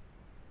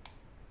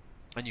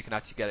you can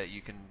actually get it.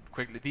 You can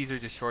quickly, these are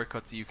just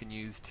shortcuts you can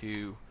use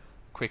to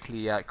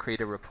quickly create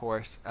a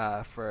report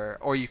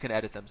or you can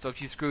edit them. So if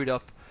you screwed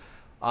up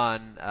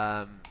on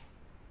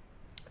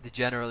the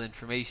general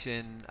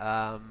information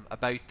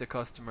about the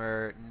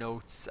customer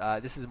notes.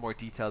 This is more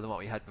detailed than what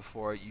we had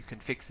before. You can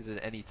fix it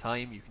at any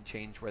time. You can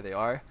change where they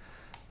are.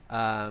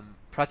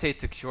 Prate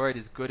Tukshort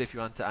is good if you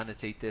want to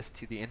annotate this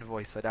to the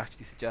invoice. I'd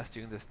actually suggest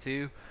doing this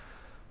too.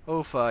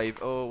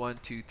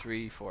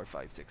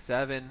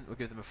 050123456 We'll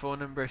give them a phone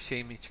number.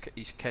 Shem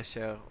Ish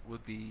Kesha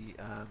would be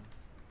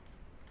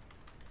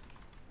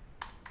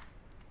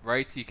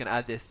right. So you can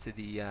add this to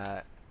the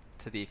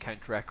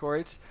account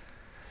record.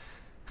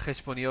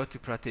 Cheshboniot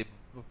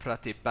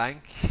Prate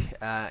Bank.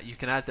 You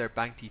can add their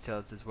bank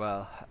details as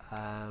well.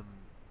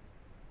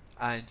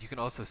 And you can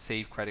also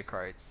save credit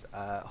cards.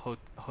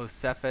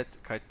 Hosefet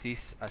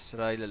Kartis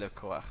Ashray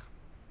Lelekoach.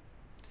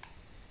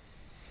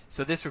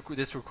 So this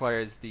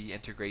requires the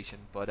integration,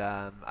 but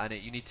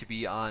you need to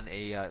be on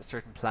a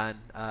certain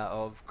plan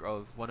of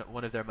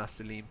one of their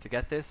maslulim to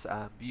get this.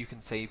 You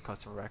can save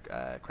customer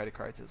credit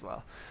cards as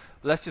well.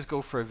 But let's just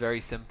go for a very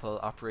simple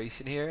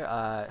operation here.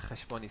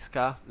 Cheshbon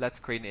Iska. Let's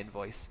create an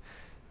invoice.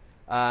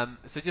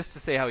 So just to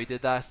say how we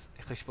did that,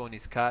 Cheshbon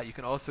Iska. You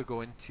can also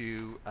go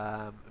into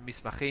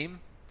Mismachim,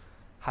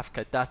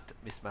 Hafkadat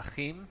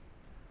Mismachim,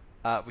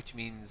 which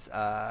means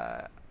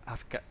Hafkat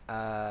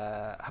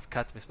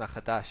Mismach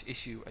Hadash,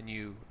 issue a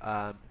new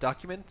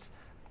document,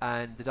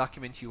 and the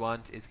document you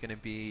want is going to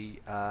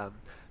be,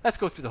 let's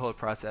go through the whole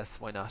process,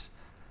 why not?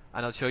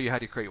 And I'll show you how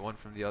to create one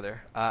from the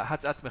other.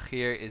 Hatzat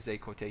Mechir is a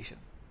quotation.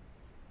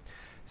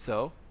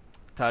 So,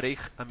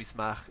 Tarikh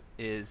Amismach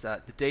is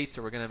the date,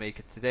 so we're going to make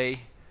it today.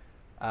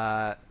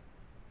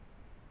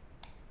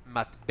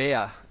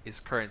 Matbea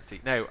is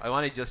currency. Now, I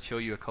want to just show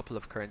you a couple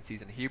of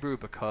currencies in Hebrew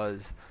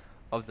because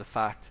of the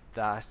fact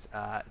that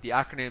the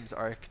acronyms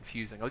are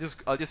confusing.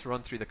 I'll just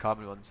run through the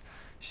common ones.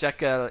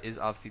 Shekel is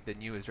obviously the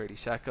new Israeli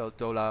shekel.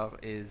 Dollar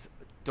is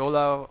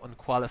dollar.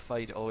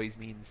 Unqualified always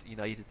means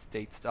United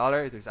States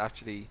dollar. There's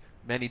actually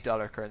many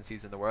dollar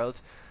currencies in the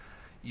world.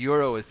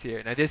 Euro is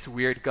here. Now this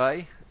weird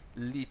guy,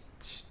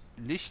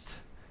 Licht,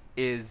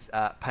 is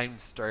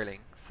pound sterling.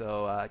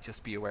 So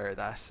just be aware of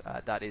that.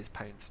 That is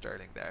pound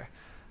sterling there.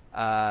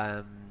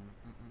 The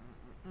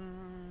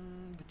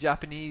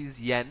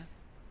Japanese yen,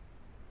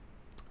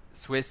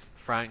 Swiss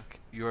franc,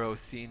 Euro,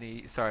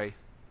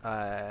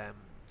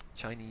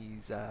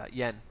 Chinese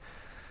yen,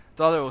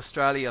 dollar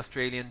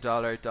Australian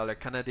dollar, dollar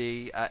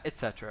Canada,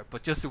 etc.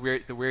 But just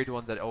the weird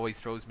one that always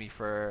throws me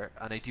for,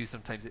 and I do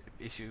sometimes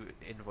issue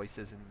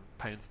invoices in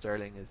pound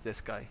sterling, is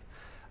this guy.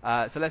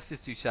 So let's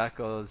just do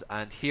shekels,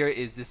 and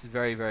this is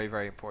very, very,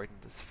 very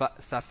important. This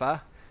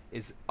Safa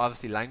is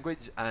obviously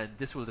language, and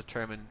this will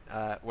determine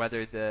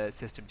whether the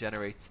system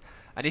generates.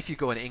 And if you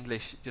go in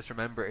English, just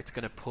remember it's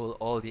going to pull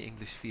all the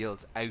English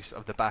fields out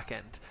of the back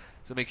end.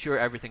 So make sure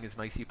everything is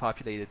nicely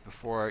populated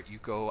before you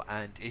go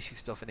and issue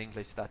stuff in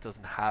English that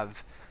doesn't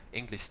have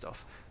English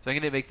stuff. So I'm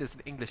going to make this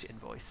an English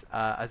invoice,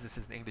 as this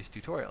is an English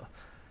tutorial.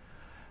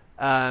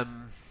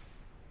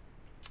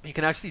 You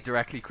can actually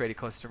directly create a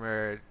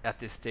customer at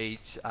this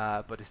stage,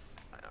 but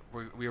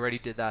we already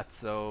did that.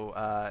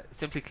 So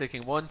simply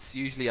clicking once,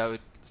 usually I would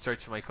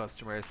search for my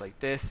customers like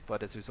this,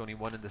 but as there's only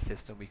one in the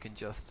system, we can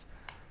just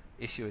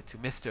issue it to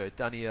Mr.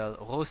 Daniel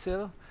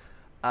Rosil,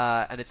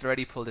 and it's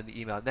already pulled in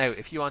the email. Now,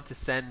 if you want to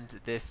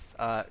send this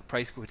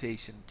price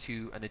quotation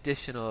to an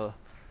additional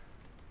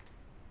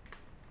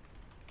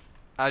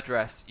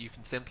address, you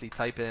can simply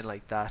type it in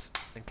like that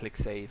and click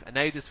save. And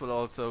now this will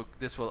also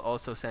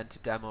send to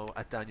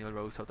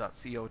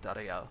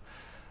demo@danielrosil.co.il.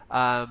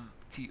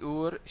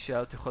 Tiur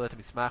shel ticholet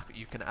mismach.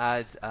 You can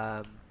add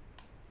a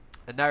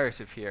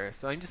narrative here.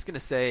 So I'm just going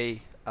to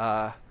say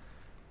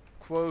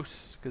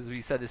quote, because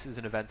we said this is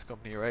an events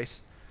company, right?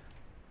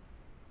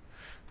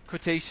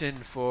 Quotation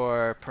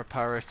for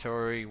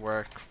preparatory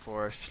work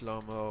for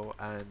Shlomo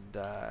and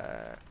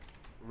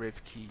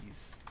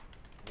Rivki's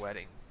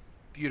wedding.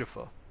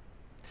 Beautiful.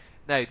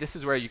 Now this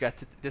is where you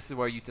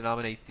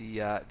denominate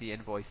the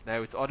invoice.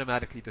 Now it's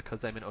automatically,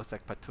 because I'm in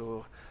Osek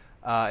Patur,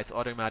 it's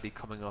automatically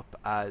coming up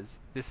as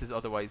this is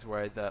otherwise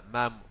where the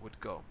MAM would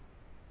go.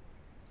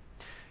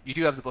 You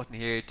do have the button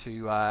here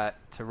to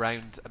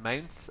round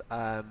amounts,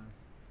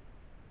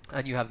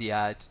 and you have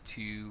the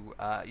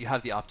you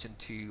have the option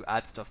to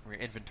add stuff from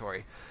your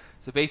inventory.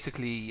 So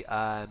basically,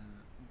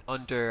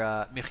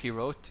 under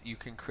Michirot, you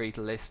can create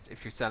a list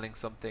if you're selling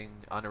something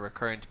on a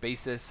recurrent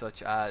basis,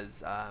 such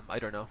as I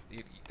don't know,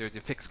 there's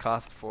a fixed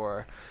cost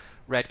for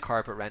red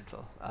carpet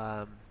rental.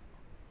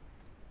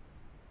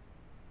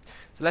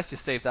 So let's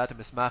just save that to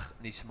Mismach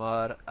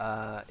Nishmar.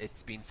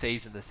 It's been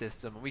saved in the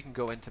system, and we can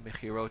go into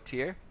Michirot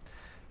here.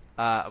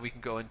 We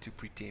can go into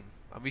Pritim,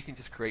 and we can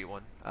just create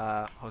one.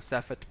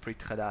 Hosefet Prit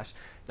Chadash.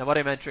 Now what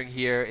I'm entering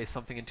here is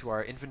something into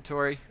our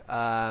inventory,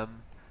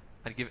 and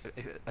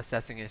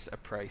assessing it a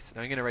price.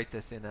 Now I'm going to write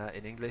this in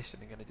English,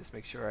 and I'm going to just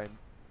make sure I'm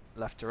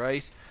left to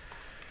right.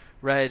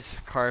 Red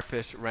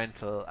carpet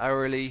rental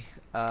hourly.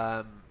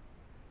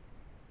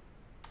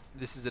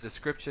 This is a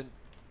description.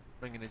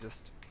 I'm going to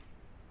just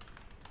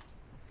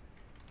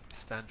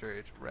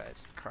standard red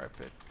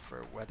carpet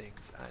for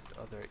weddings and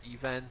other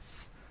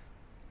events.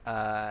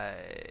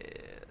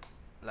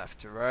 Left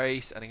to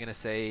right, and I'm going to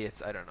say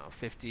it's, I don't know,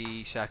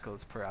 50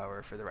 shekels per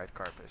hour for the red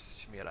carpet,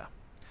 Shmira.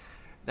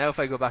 Now if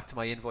I go back to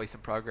my invoice in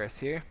progress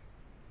here,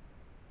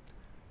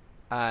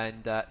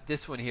 and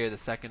this one here, the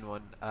second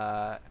one,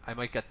 I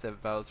might get the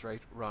vowels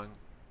wrong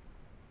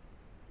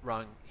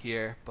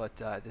here, but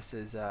this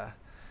is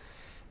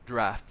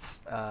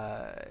drafts,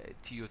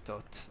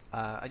 tiyutot,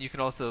 and you can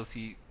also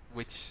see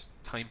which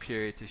time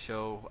period to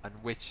show and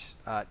which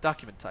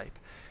document type.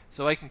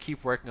 So I can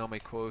keep working on my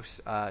quote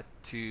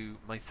to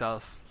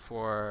myself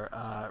for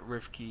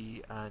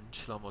Rivki and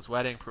Shlomo's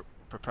wedding,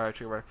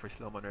 preparatory work for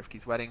Shlomo and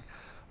Rivki's wedding.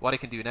 What I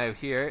can do now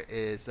here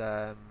is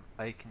I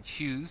can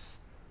choose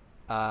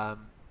to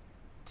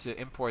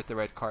import the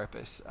red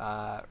carpet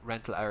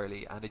rental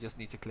hourly, and I just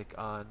need to click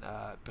on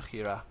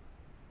Bechira.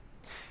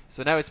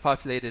 So now it's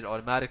populated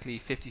automatically,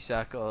 50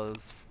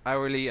 shekels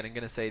hourly, and I'm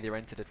going to say they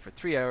rented it for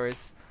 3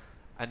 hours,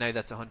 and now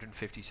that's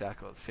 150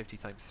 shekels, 50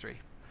 times 3.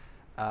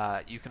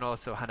 You can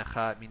also,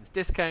 Hanacha means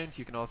discount,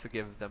 you can also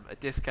give them a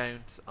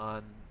discount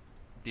on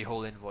the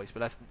whole invoice,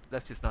 but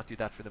let's just not do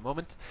that for the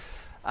moment.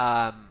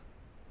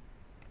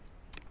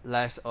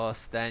 Let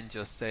us then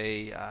just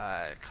say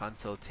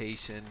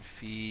consultation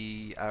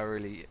fee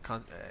hourly,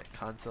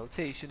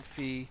 consultation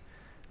fee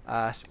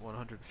at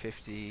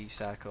 150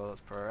 shekels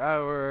per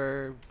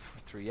hour for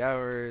 3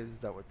 hours,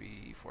 that would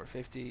be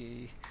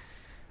 450,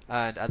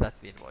 and add that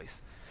to the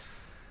invoice.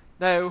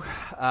 Now,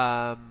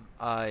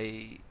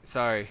 I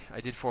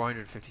did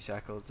 450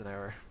 shekels an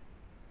hour.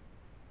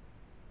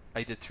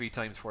 I did 3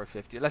 times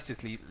 450. Let's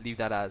just leave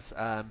that as.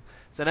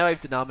 So now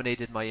I've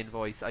denominated my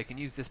invoice. I can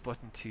use this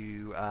button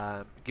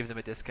to give them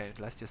a discount.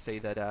 Let's just say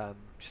that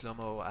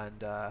Shlomo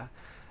and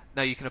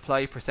now you can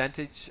apply a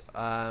percentage,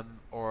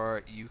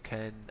 or you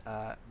can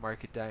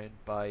mark it down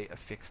by a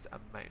fixed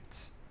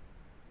amount.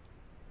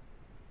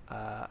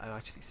 I'm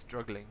actually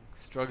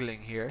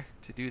struggling here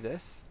to do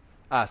this.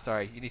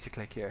 Sorry, you need to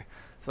click here.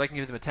 So I can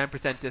give them a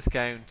 10%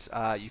 discount.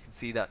 You can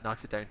see that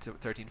knocks it down to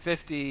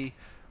 1350,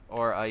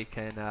 or I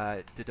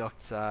can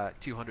deduct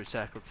 200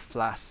 shekels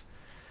flat.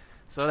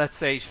 So let's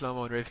say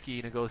Shlomo and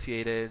Rivki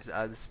negotiated,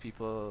 as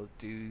people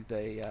do.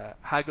 They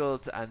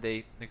haggled and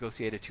they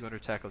negotiated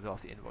 200 shekels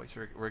off the invoice.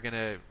 We're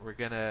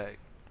gonna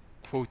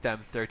quote them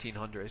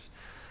 1300.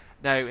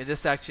 Now in this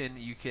section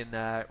you can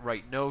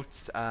write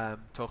notes.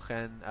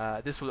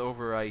 Tochen. This will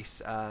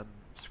overwrite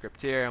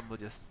script here, and we'll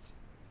just.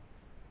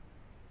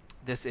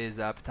 This is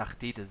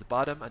B'tachtit is the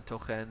bottom, and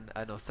Tochen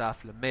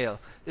Nosaf LeMail.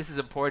 This is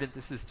important.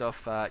 This is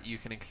stuff you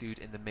can include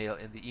in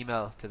the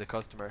email to the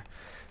customer.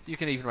 You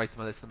can even write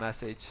them a list of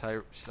message. Hi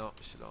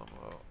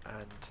Shlomo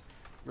and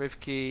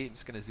Rivki. I'm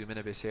just going to zoom in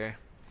a bit here.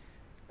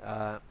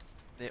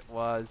 It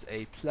was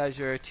a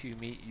pleasure to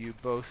meet you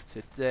both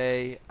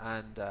today,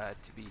 and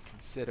to be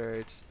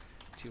considered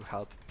to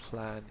help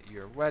plan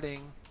your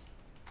wedding.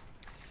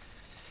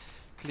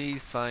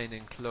 Please find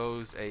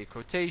enclosed a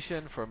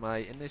quotation for my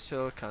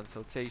initial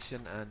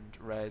consultation and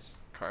red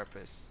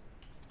carpet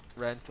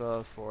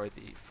rental for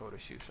the photo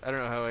shoot. I don't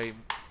know how I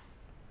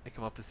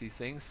come up with these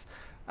things.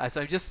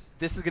 So this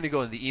is going to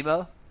go in the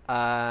email,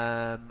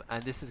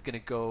 and this is going to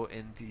go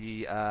in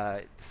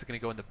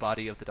the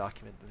body of the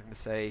document. I'm going to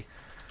say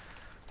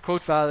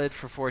quote valid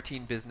for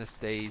 14 business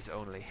days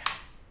only.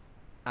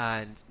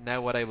 And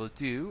now what I will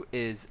do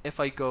is if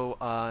I go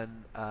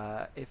on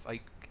if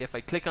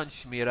I click on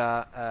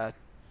Shmira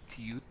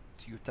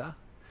Tiyuta,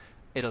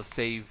 it'll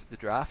save the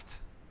draft,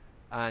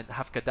 and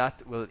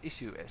Hafkadat will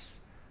issue it.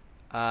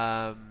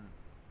 So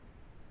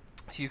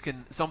you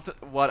can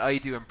what I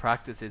do in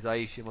practice is I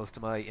issue most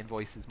of my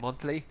invoices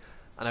monthly,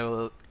 and I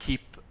will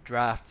keep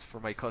drafts for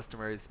my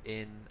customers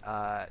in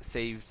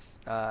saved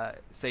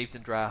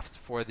in drafts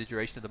for the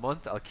duration of the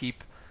month.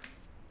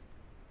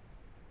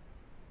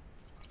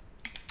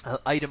 I'll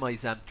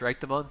itemize them throughout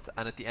the month,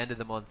 and at the end of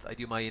the month I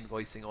do my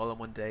invoicing all in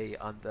one day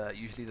on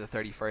usually the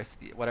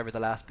 31st, whatever the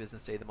last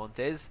business day of the month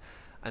is,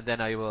 and then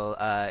I will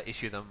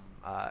issue them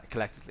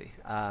collectively.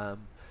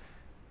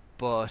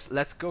 but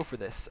let's go for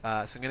this. So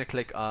I'm going to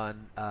click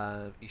on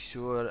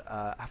Ishur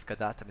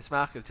Hafkadat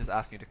Mismach. It's just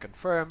asking you to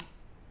confirm.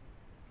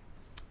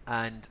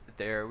 And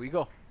there we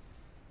go.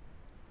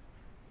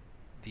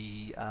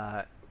 The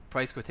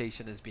price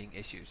quotation is being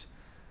issued.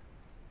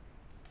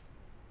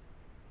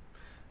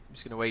 I'm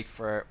just going to wait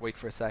for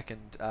a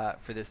second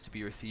for this to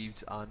be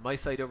received on my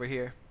side over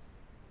here.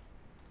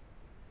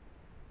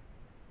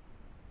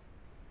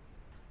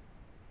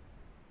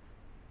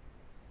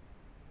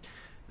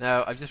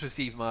 Now I've just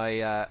received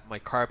my my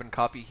carbon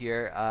copy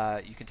here.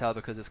 You can tell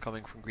because it's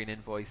coming from Green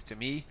Invoice to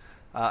me.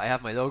 I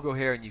have my logo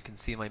here, and you can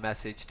see my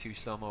message to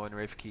Shlomo and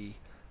Rivki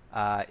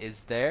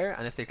is there.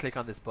 And if they click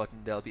on this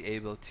button, they'll be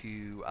able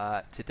to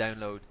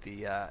download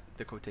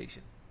the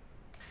quotation.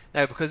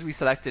 Now, because we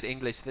selected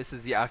English, this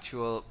is the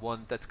actual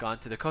one that's gone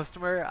to the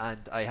customer,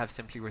 and I have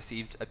simply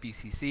received a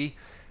BCC.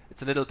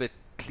 It's a little bit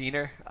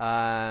cleaner.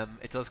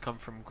 It does come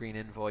from Green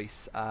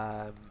Invoice,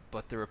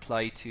 but the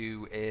reply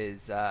to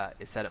is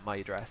set at my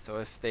address. So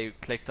if they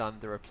clicked on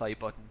the reply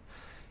button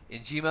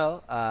in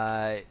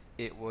Gmail,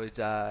 it would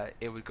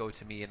go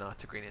to me and not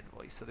to Green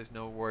Invoice. So there's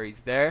no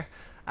worries there,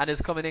 and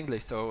it's come in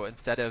English. So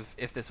instead of,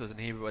 if this was in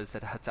Hebrew, it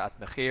said Hatzat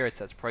Mechir, it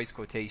says price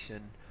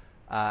quotation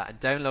and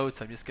download.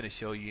 So I'm just going to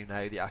show you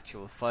now the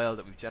actual file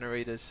that we've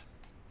generated.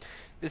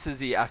 This is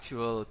the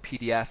actual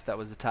PDF that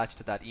was attached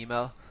to that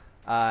email.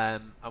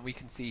 And we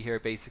can see here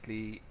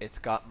basically it's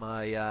got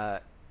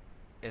my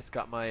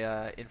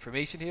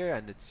information here,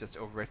 and it's just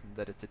overwritten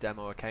that it's a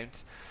demo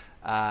account.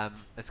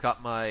 It's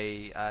got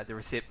my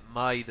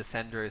the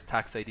sender's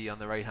tax ID on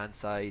the right hand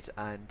side,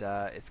 and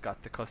it's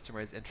got the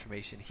customer's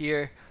information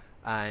here,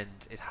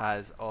 and it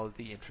has all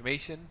the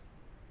information,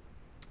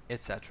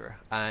 etc.,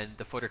 and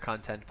the footer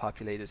content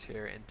populated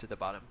here into the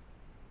bottom.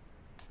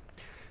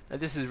 Now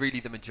this is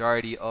really the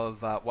majority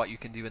of what you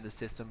can do in the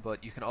system,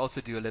 but you can also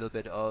do a little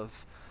bit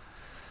of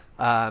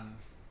a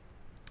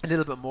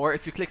little bit more.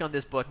 If you click on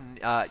this button,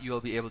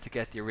 you'll be able to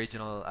get the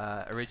original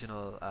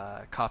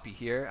copy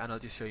here, and I'll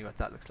just show you what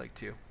that looks like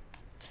too.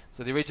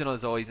 So the original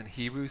is always in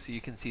Hebrew, so you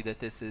can see that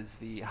this is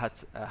the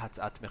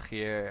Hatzat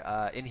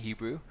Mechir in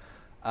Hebrew,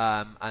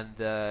 and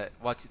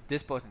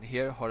this button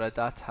here,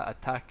 Horadat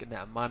Ha'atak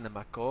Ne'aman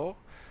Makor,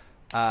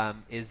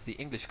 is the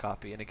English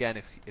copy. And again,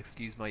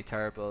 excuse my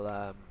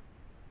terrible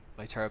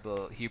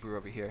Hebrew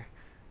over here.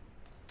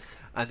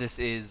 And this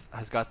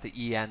has got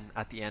the EN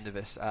at the end of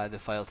it, the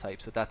file type.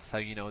 So that's how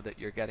you know that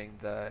you're getting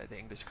the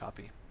English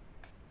copy.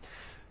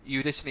 You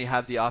additionally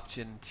have the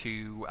option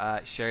to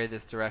share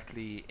this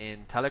directly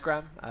in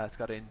Telegram. It's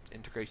got an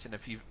integration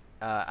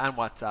and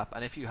WhatsApp.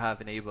 And if you have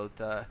enabled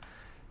the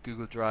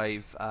Google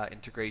Drive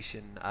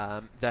integration,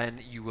 then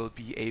you will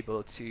be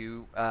able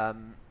to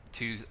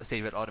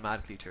save it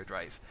automatically to your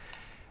drive.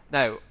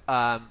 Now,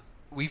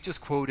 we've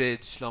just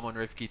quoted Shlomo and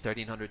Rivki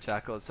 1,300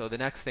 shekels. So the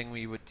next thing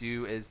we would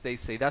do is they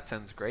say, that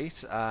sounds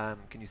great.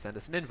 Can you send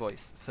us an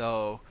invoice?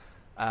 So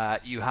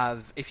you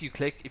have, if you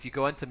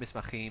go into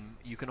Mismachim,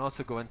 you can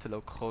also go into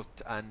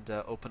Lokhot and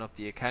open up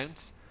the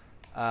account.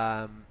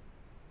 And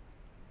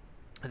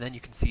then you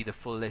can see the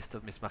full list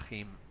of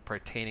Mismachim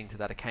pertaining to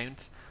that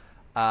account.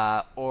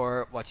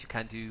 Or what you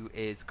can do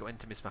is go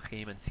into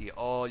Mismachim and see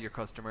all your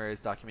customers'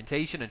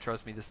 documentation. And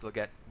trust me, this will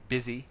get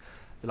busy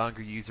the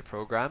longer you use a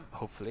program,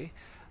 hopefully.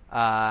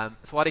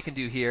 So what I can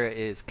do here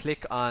is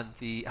click on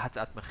the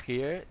Hatzat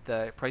Mechir,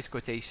 the price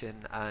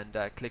quotation, and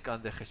click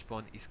on the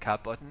Cheshbon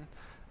Iska button,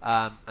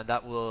 and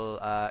that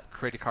will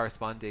create a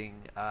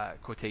corresponding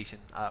quotation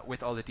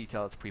with all the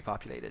details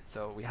pre-populated.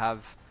 So we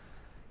have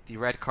the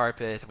red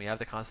carpet, and we have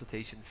the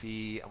consultation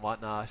fee and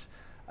whatnot.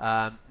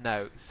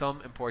 Now,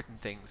 some important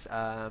things.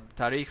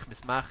 Tarikh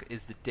Mismach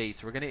is the date.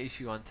 So we're going to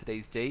issue on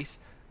today's date.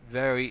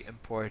 Very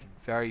important,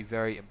 very,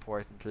 very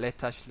important. Let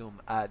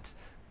Tashlum add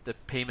the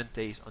payment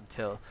date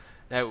until.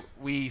 Now,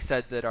 we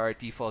said that our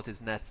default is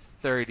net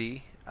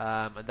 30,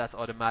 and that's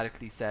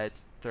automatically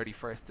set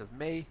 31st of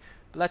May.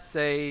 But let's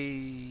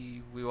say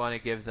we want to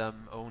give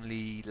them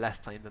only less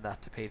time than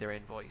that to pay their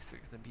invoice. So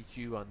it's going to be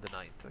due on the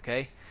 9th,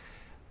 okay?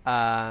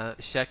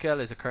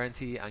 Shekel is a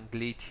currency, and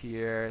Glit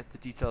here, the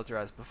details are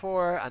as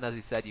before, and as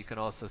he said, you can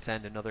also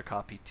send another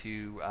copy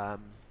to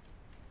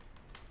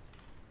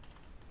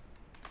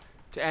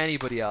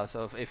anybody else.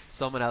 So if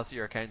someone else at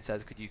your account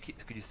says, could you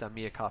send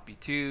me a copy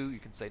too, you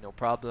can say no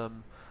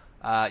problem.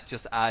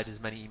 Just add as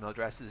many email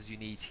addresses as you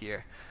need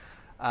here.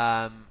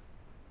 Now,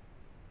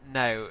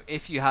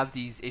 if you have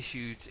these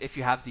issued, if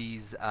you have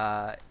these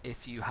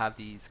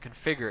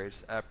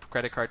configured,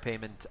 credit card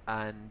payment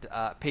and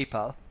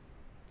PayPal,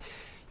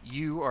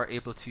 you are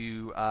able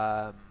to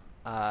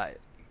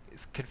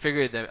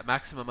configure the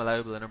maximum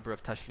allowable number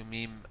of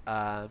tashlumim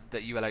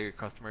that you allow your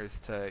customers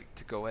to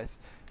go with.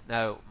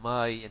 Now,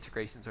 my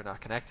integrations are not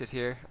connected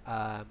here,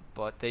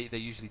 but they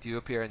usually do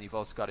appear, and you've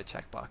also got a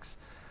checkbox.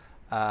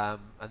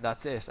 And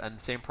that's it. And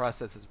same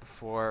process as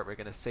before. We're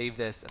going to save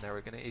this, and now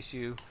we're going to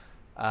issue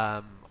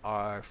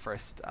our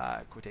first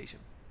quotation.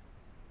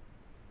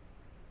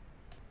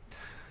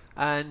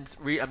 And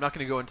I'm not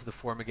going to go into the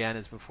form again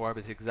as before, but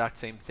it's the exact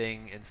same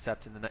thing,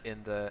 except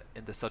in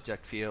the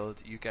subject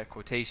field you get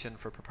quotation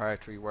for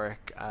preparatory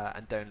work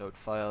and download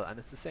file, and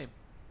it's the same.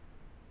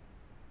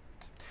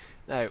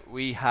 Now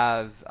we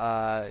have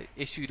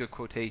issued a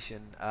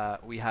quotation,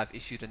 we have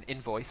issued an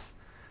invoice,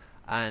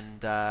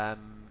 and now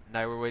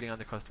we're waiting on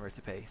the customer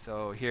to pay.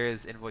 So here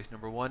is invoice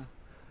number 1,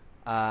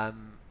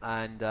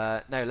 and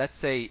now let's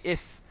say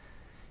if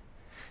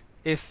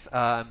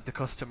the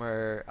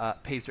customer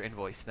pays their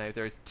invoice. Now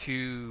there's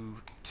two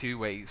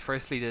ways.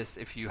 Firstly,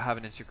 if you have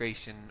an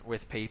integration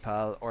with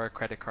PayPal or a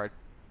credit card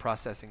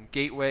processing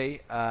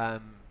gateway,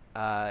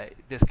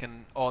 this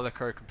can all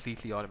occur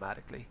completely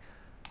automatically,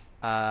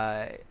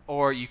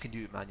 or you can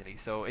do it manually.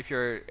 So if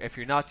you're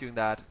not doing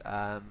that,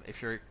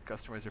 if your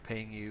customers are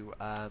paying you,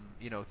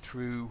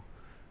 through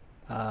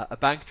a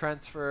bank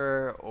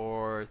transfer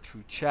or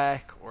through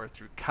check or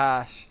through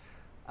cash,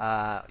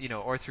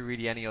 or through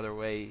really any other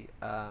way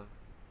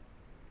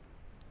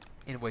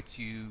in which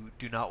you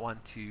do not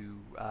want to,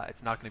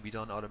 it's not going to be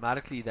done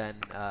automatically, then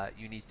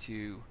you need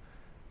to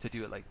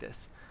do it like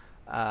this.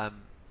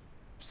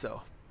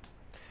 So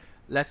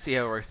let's see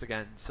how it works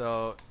again.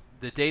 So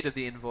the date of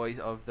the invoice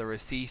of the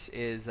receipt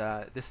is,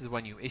 this is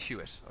when you issue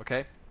it,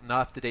 okay?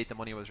 Not the date the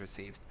money was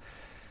received.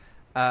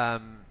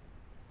 Now,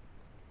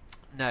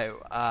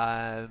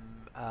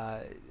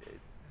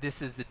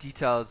 this is the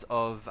details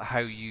of how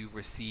you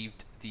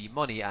received the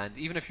money, and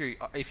even if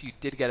you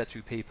did get it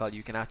through PayPal,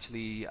 you can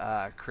actually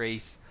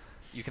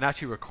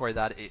record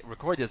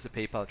it as a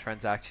PayPal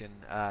transaction,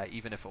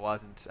 even if it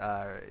wasn't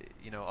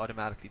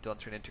automatically done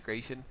through an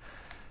integration.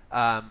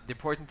 The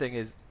important thing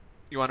is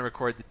you want to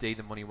record the day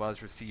the money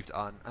was received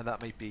on, and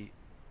that might be,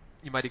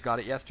 you might have got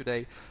it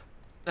yesterday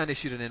and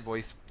issued an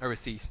invoice or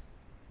receipt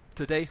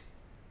today.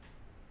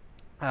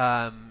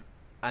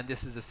 And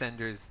this is the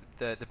sender's,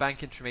 the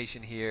bank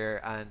information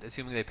here, and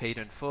assuming they paid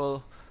in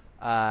full,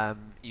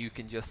 you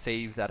can just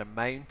save that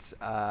amount.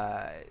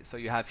 So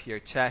you have here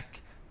check,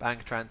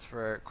 bank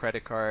transfer,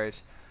 credit card,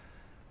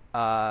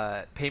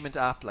 payment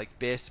app like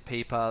Bit,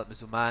 PayPal,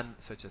 Mzuman,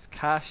 such as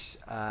cash.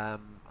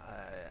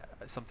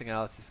 Something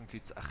else, this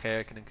includes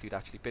Acher, can include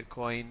actually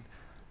Bitcoin,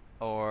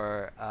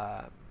 or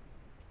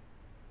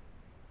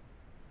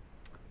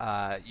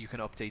you can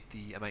update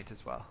the amount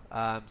as well.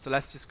 So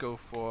let's just go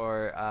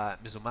for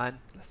Mzuman.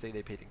 Let's say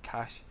they paid in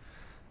cash,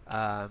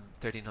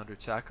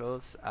 1,300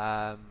 shekels.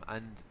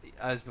 And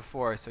as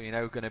before, so you're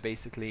now going to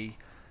basically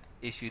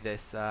issue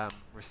this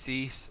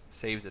receipt,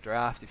 save the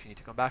draft if you need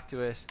to come back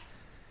to it,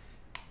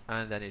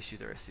 and then issue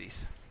the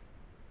receipt.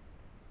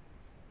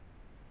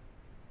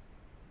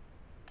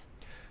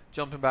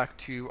 Jumping back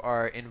to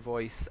our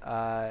invoice,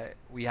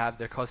 we have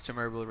the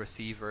customer will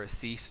receive a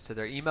receipt to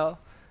their email,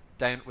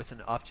 down with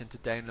an option to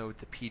download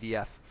the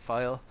PDF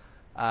file.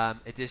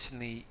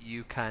 Additionally,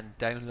 you can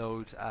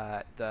download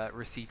the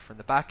receipt from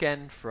the back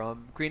end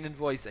from Green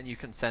Invoice, and you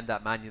can send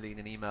that manually in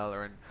an email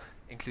or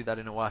include that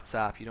in a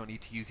WhatsApp. You don't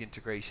need to use the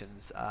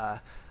integrations.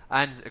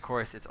 And of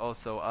course, it's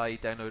also, I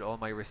download all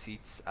my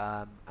receipts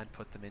and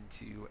put them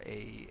into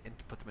a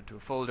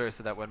folder,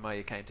 so that when my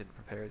accountant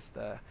prepares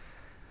the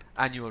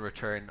annual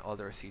return, all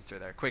the receipts are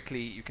there quickly.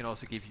 You can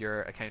also give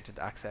your accountant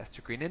access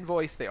to Green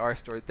Invoice. They are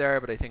stored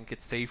there, but I think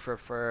it's safer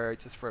for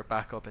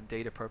backup and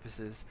data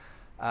purposes,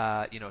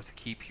 to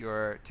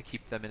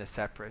keep them in a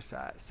separate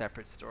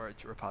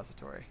storage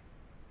repository.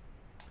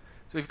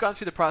 So we've gone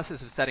through the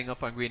process of setting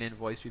up on Green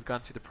Invoice. We've gone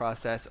through the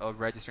process of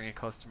registering a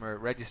customer,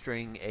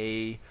 registering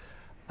an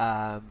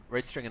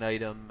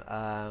item.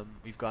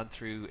 We've gone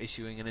through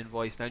issuing an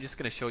invoice. Now I'm just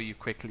going to show you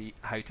quickly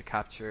how to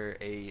capture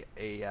a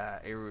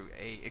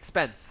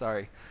expense.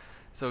 Sorry.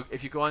 So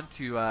if you go on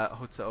to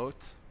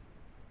Hotzaot,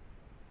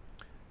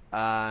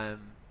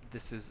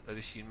 this is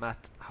Rishin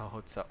Mat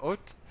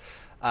Hotzaot,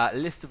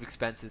 list of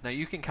expenses. Now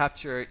you can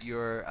capture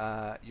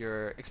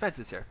your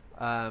expenses here.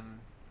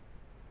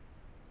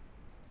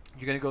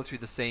 You're going to go through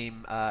the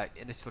same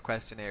initial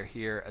questionnaire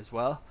here as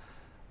well.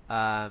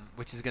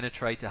 Which is going to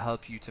try to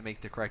help you to make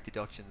the correct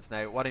deductions.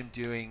 Now, what I'm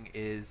doing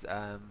is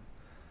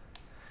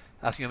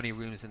asking how many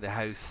rooms in the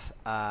house.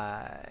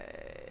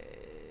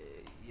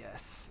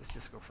 Yes, let's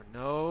just go for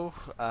no.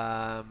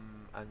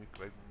 And we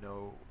go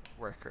no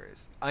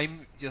workers.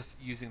 I'm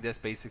just using this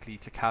basically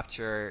to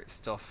capture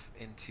stuff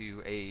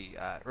into a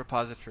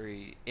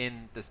repository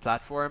in this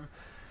platform,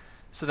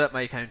 so that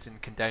my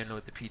accountant can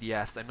download the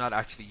PDFs. I'm not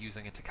actually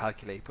using it to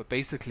calculate, but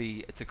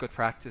basically it's a good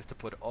practice to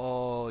put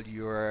all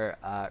your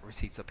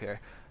receipts up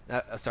here.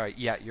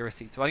 Your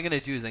receipts. What I'm going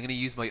to do is I'm going to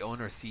use my own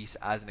receipt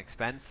as an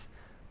expense,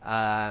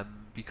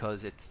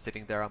 because it's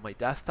sitting there on my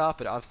desktop.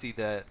 But obviously,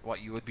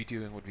 what you would be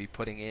doing would be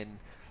putting in,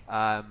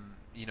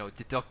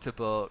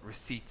 deductible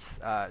receipts,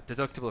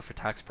 deductible for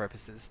tax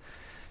purposes.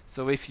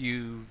 So if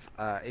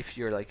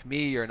you're like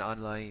me, you're an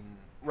online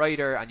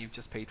writer and you've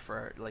just paid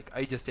for, like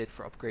I just did,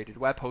 for upgraded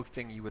web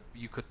hosting,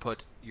 you could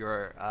put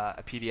your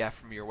a PDF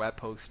from your web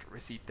host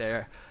receipt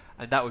there,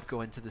 and that would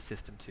go into the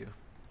system too.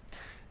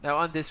 Now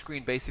on this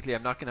screen, basically,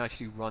 I'm not going to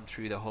actually run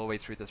through the whole way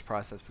through this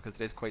process because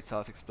it is quite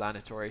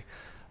self-explanatory.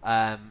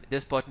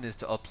 This button is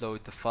to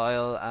upload the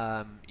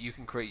file. You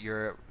can create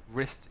your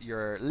list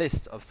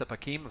of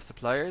sapakim, of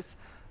suppliers,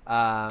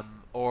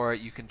 or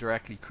you can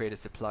directly create a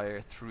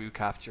supplier through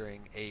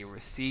capturing a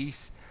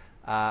receipt.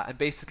 And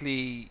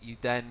basically,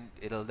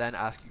 it'll then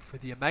ask you for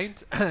the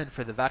amount and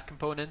for the VAT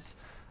component,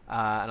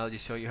 and I'll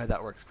just show you how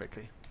that works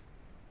quickly.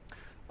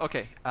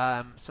 Okay,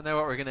 so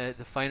now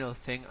the final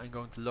thing I'm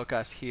going to look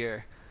at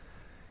here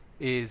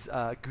is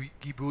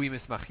Gibui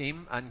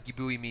Mismachim, and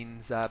Gibui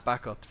means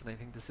backups, and I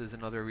think this is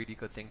another really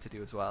good thing to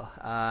do as well.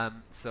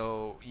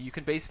 So you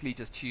can basically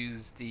just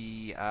choose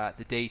the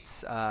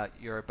dates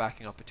you're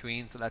backing up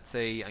between. So let's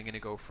say I'm going to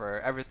go for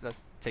everything.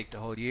 Let's take the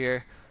whole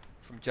year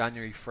from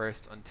January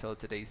 1st until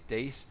today's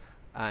date,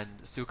 and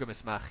Suka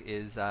Mismach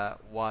is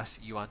what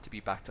you want to be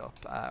backed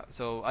up.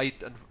 So I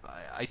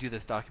do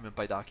this document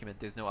by document.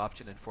 There's no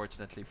option,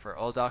 unfortunately, for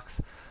all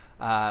docs.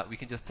 We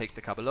can just take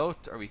the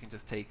Kabbalot, or we can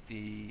just take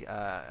the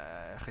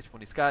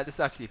Cheshbon Iska. This is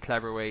actually a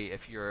clever way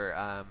if you're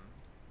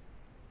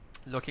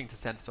looking to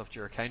send stuff to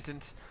your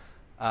accountant.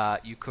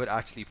 You could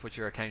actually put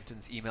your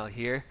accountant's email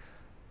here,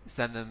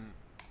 send them,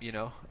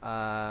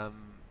 I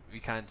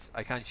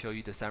can't show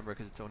you December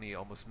because it's only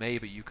almost May,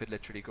 but you could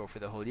literally go for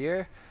the whole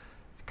year.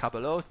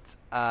 Kabbalot,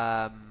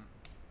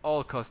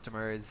 all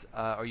customers,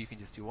 or you can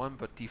just do one,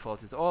 but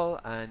default is all,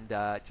 and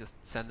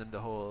just send them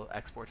the whole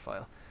export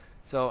file.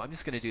 So I'm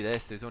just going to do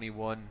this. There's only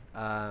one.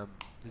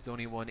 There's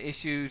only one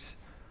issued,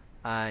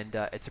 and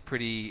it's a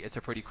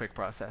pretty quick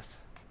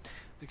process.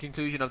 The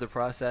conclusion of the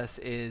process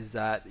is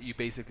that you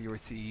basically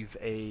receive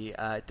a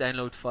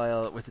download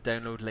file with a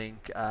download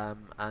link,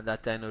 and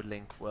that download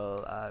link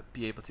will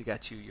be able to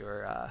get you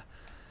your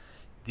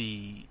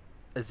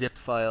a zip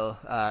file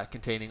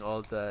containing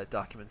all the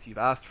documents you've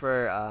asked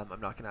for. I'm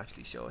not going to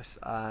actually show it.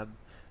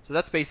 So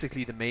that's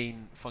basically the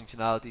main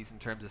functionalities in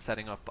terms of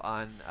setting up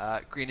on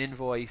Green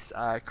Invoice,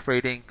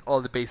 creating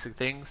all the basic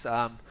things.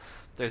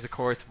 There's of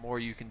course more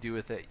you can do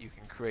with it. You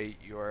can create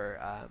your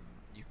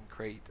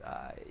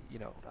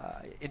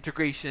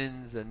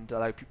integrations and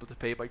allow people to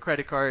pay by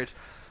credit card.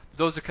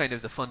 Those are kind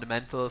of the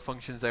fundamental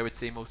functions I would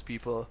say most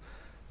people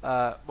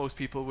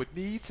would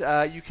need.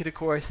 You can, of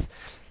course,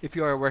 if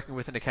you are working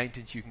with an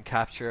accountant, you can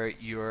capture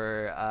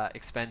your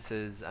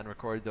expenses and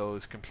record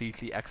those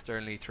completely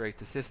externally throughout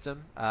the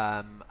system.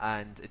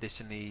 And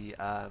additionally,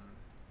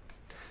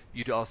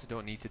 you also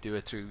don't need to do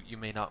it through, you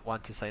may not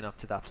want to sign up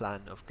to that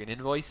plan of Green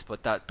Invoice,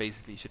 but that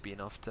basically should be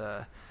enough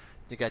to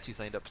get you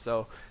signed up.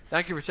 So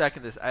thank you for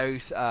checking this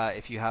out.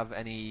 If you have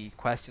any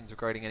questions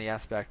regarding any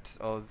aspect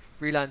of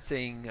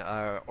freelancing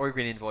or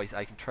Green Invoice,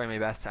 I can try my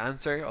best to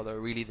answer, although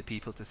really the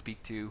people to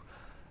speak to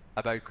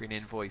about Green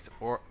Invoice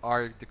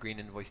are the Green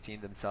Invoice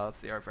team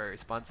themselves. They are very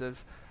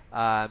responsive.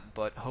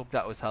 But hope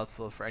that was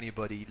helpful for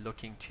anybody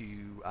looking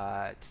to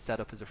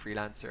set up as a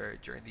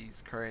freelancer during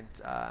these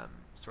current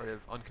sort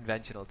of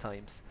unconventional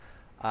times.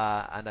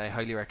 And I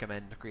highly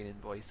recommend Green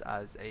Invoice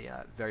as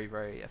a very,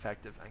 very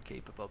effective and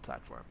capable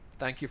platform.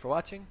 Thank you for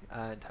watching,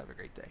 and have a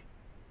great day.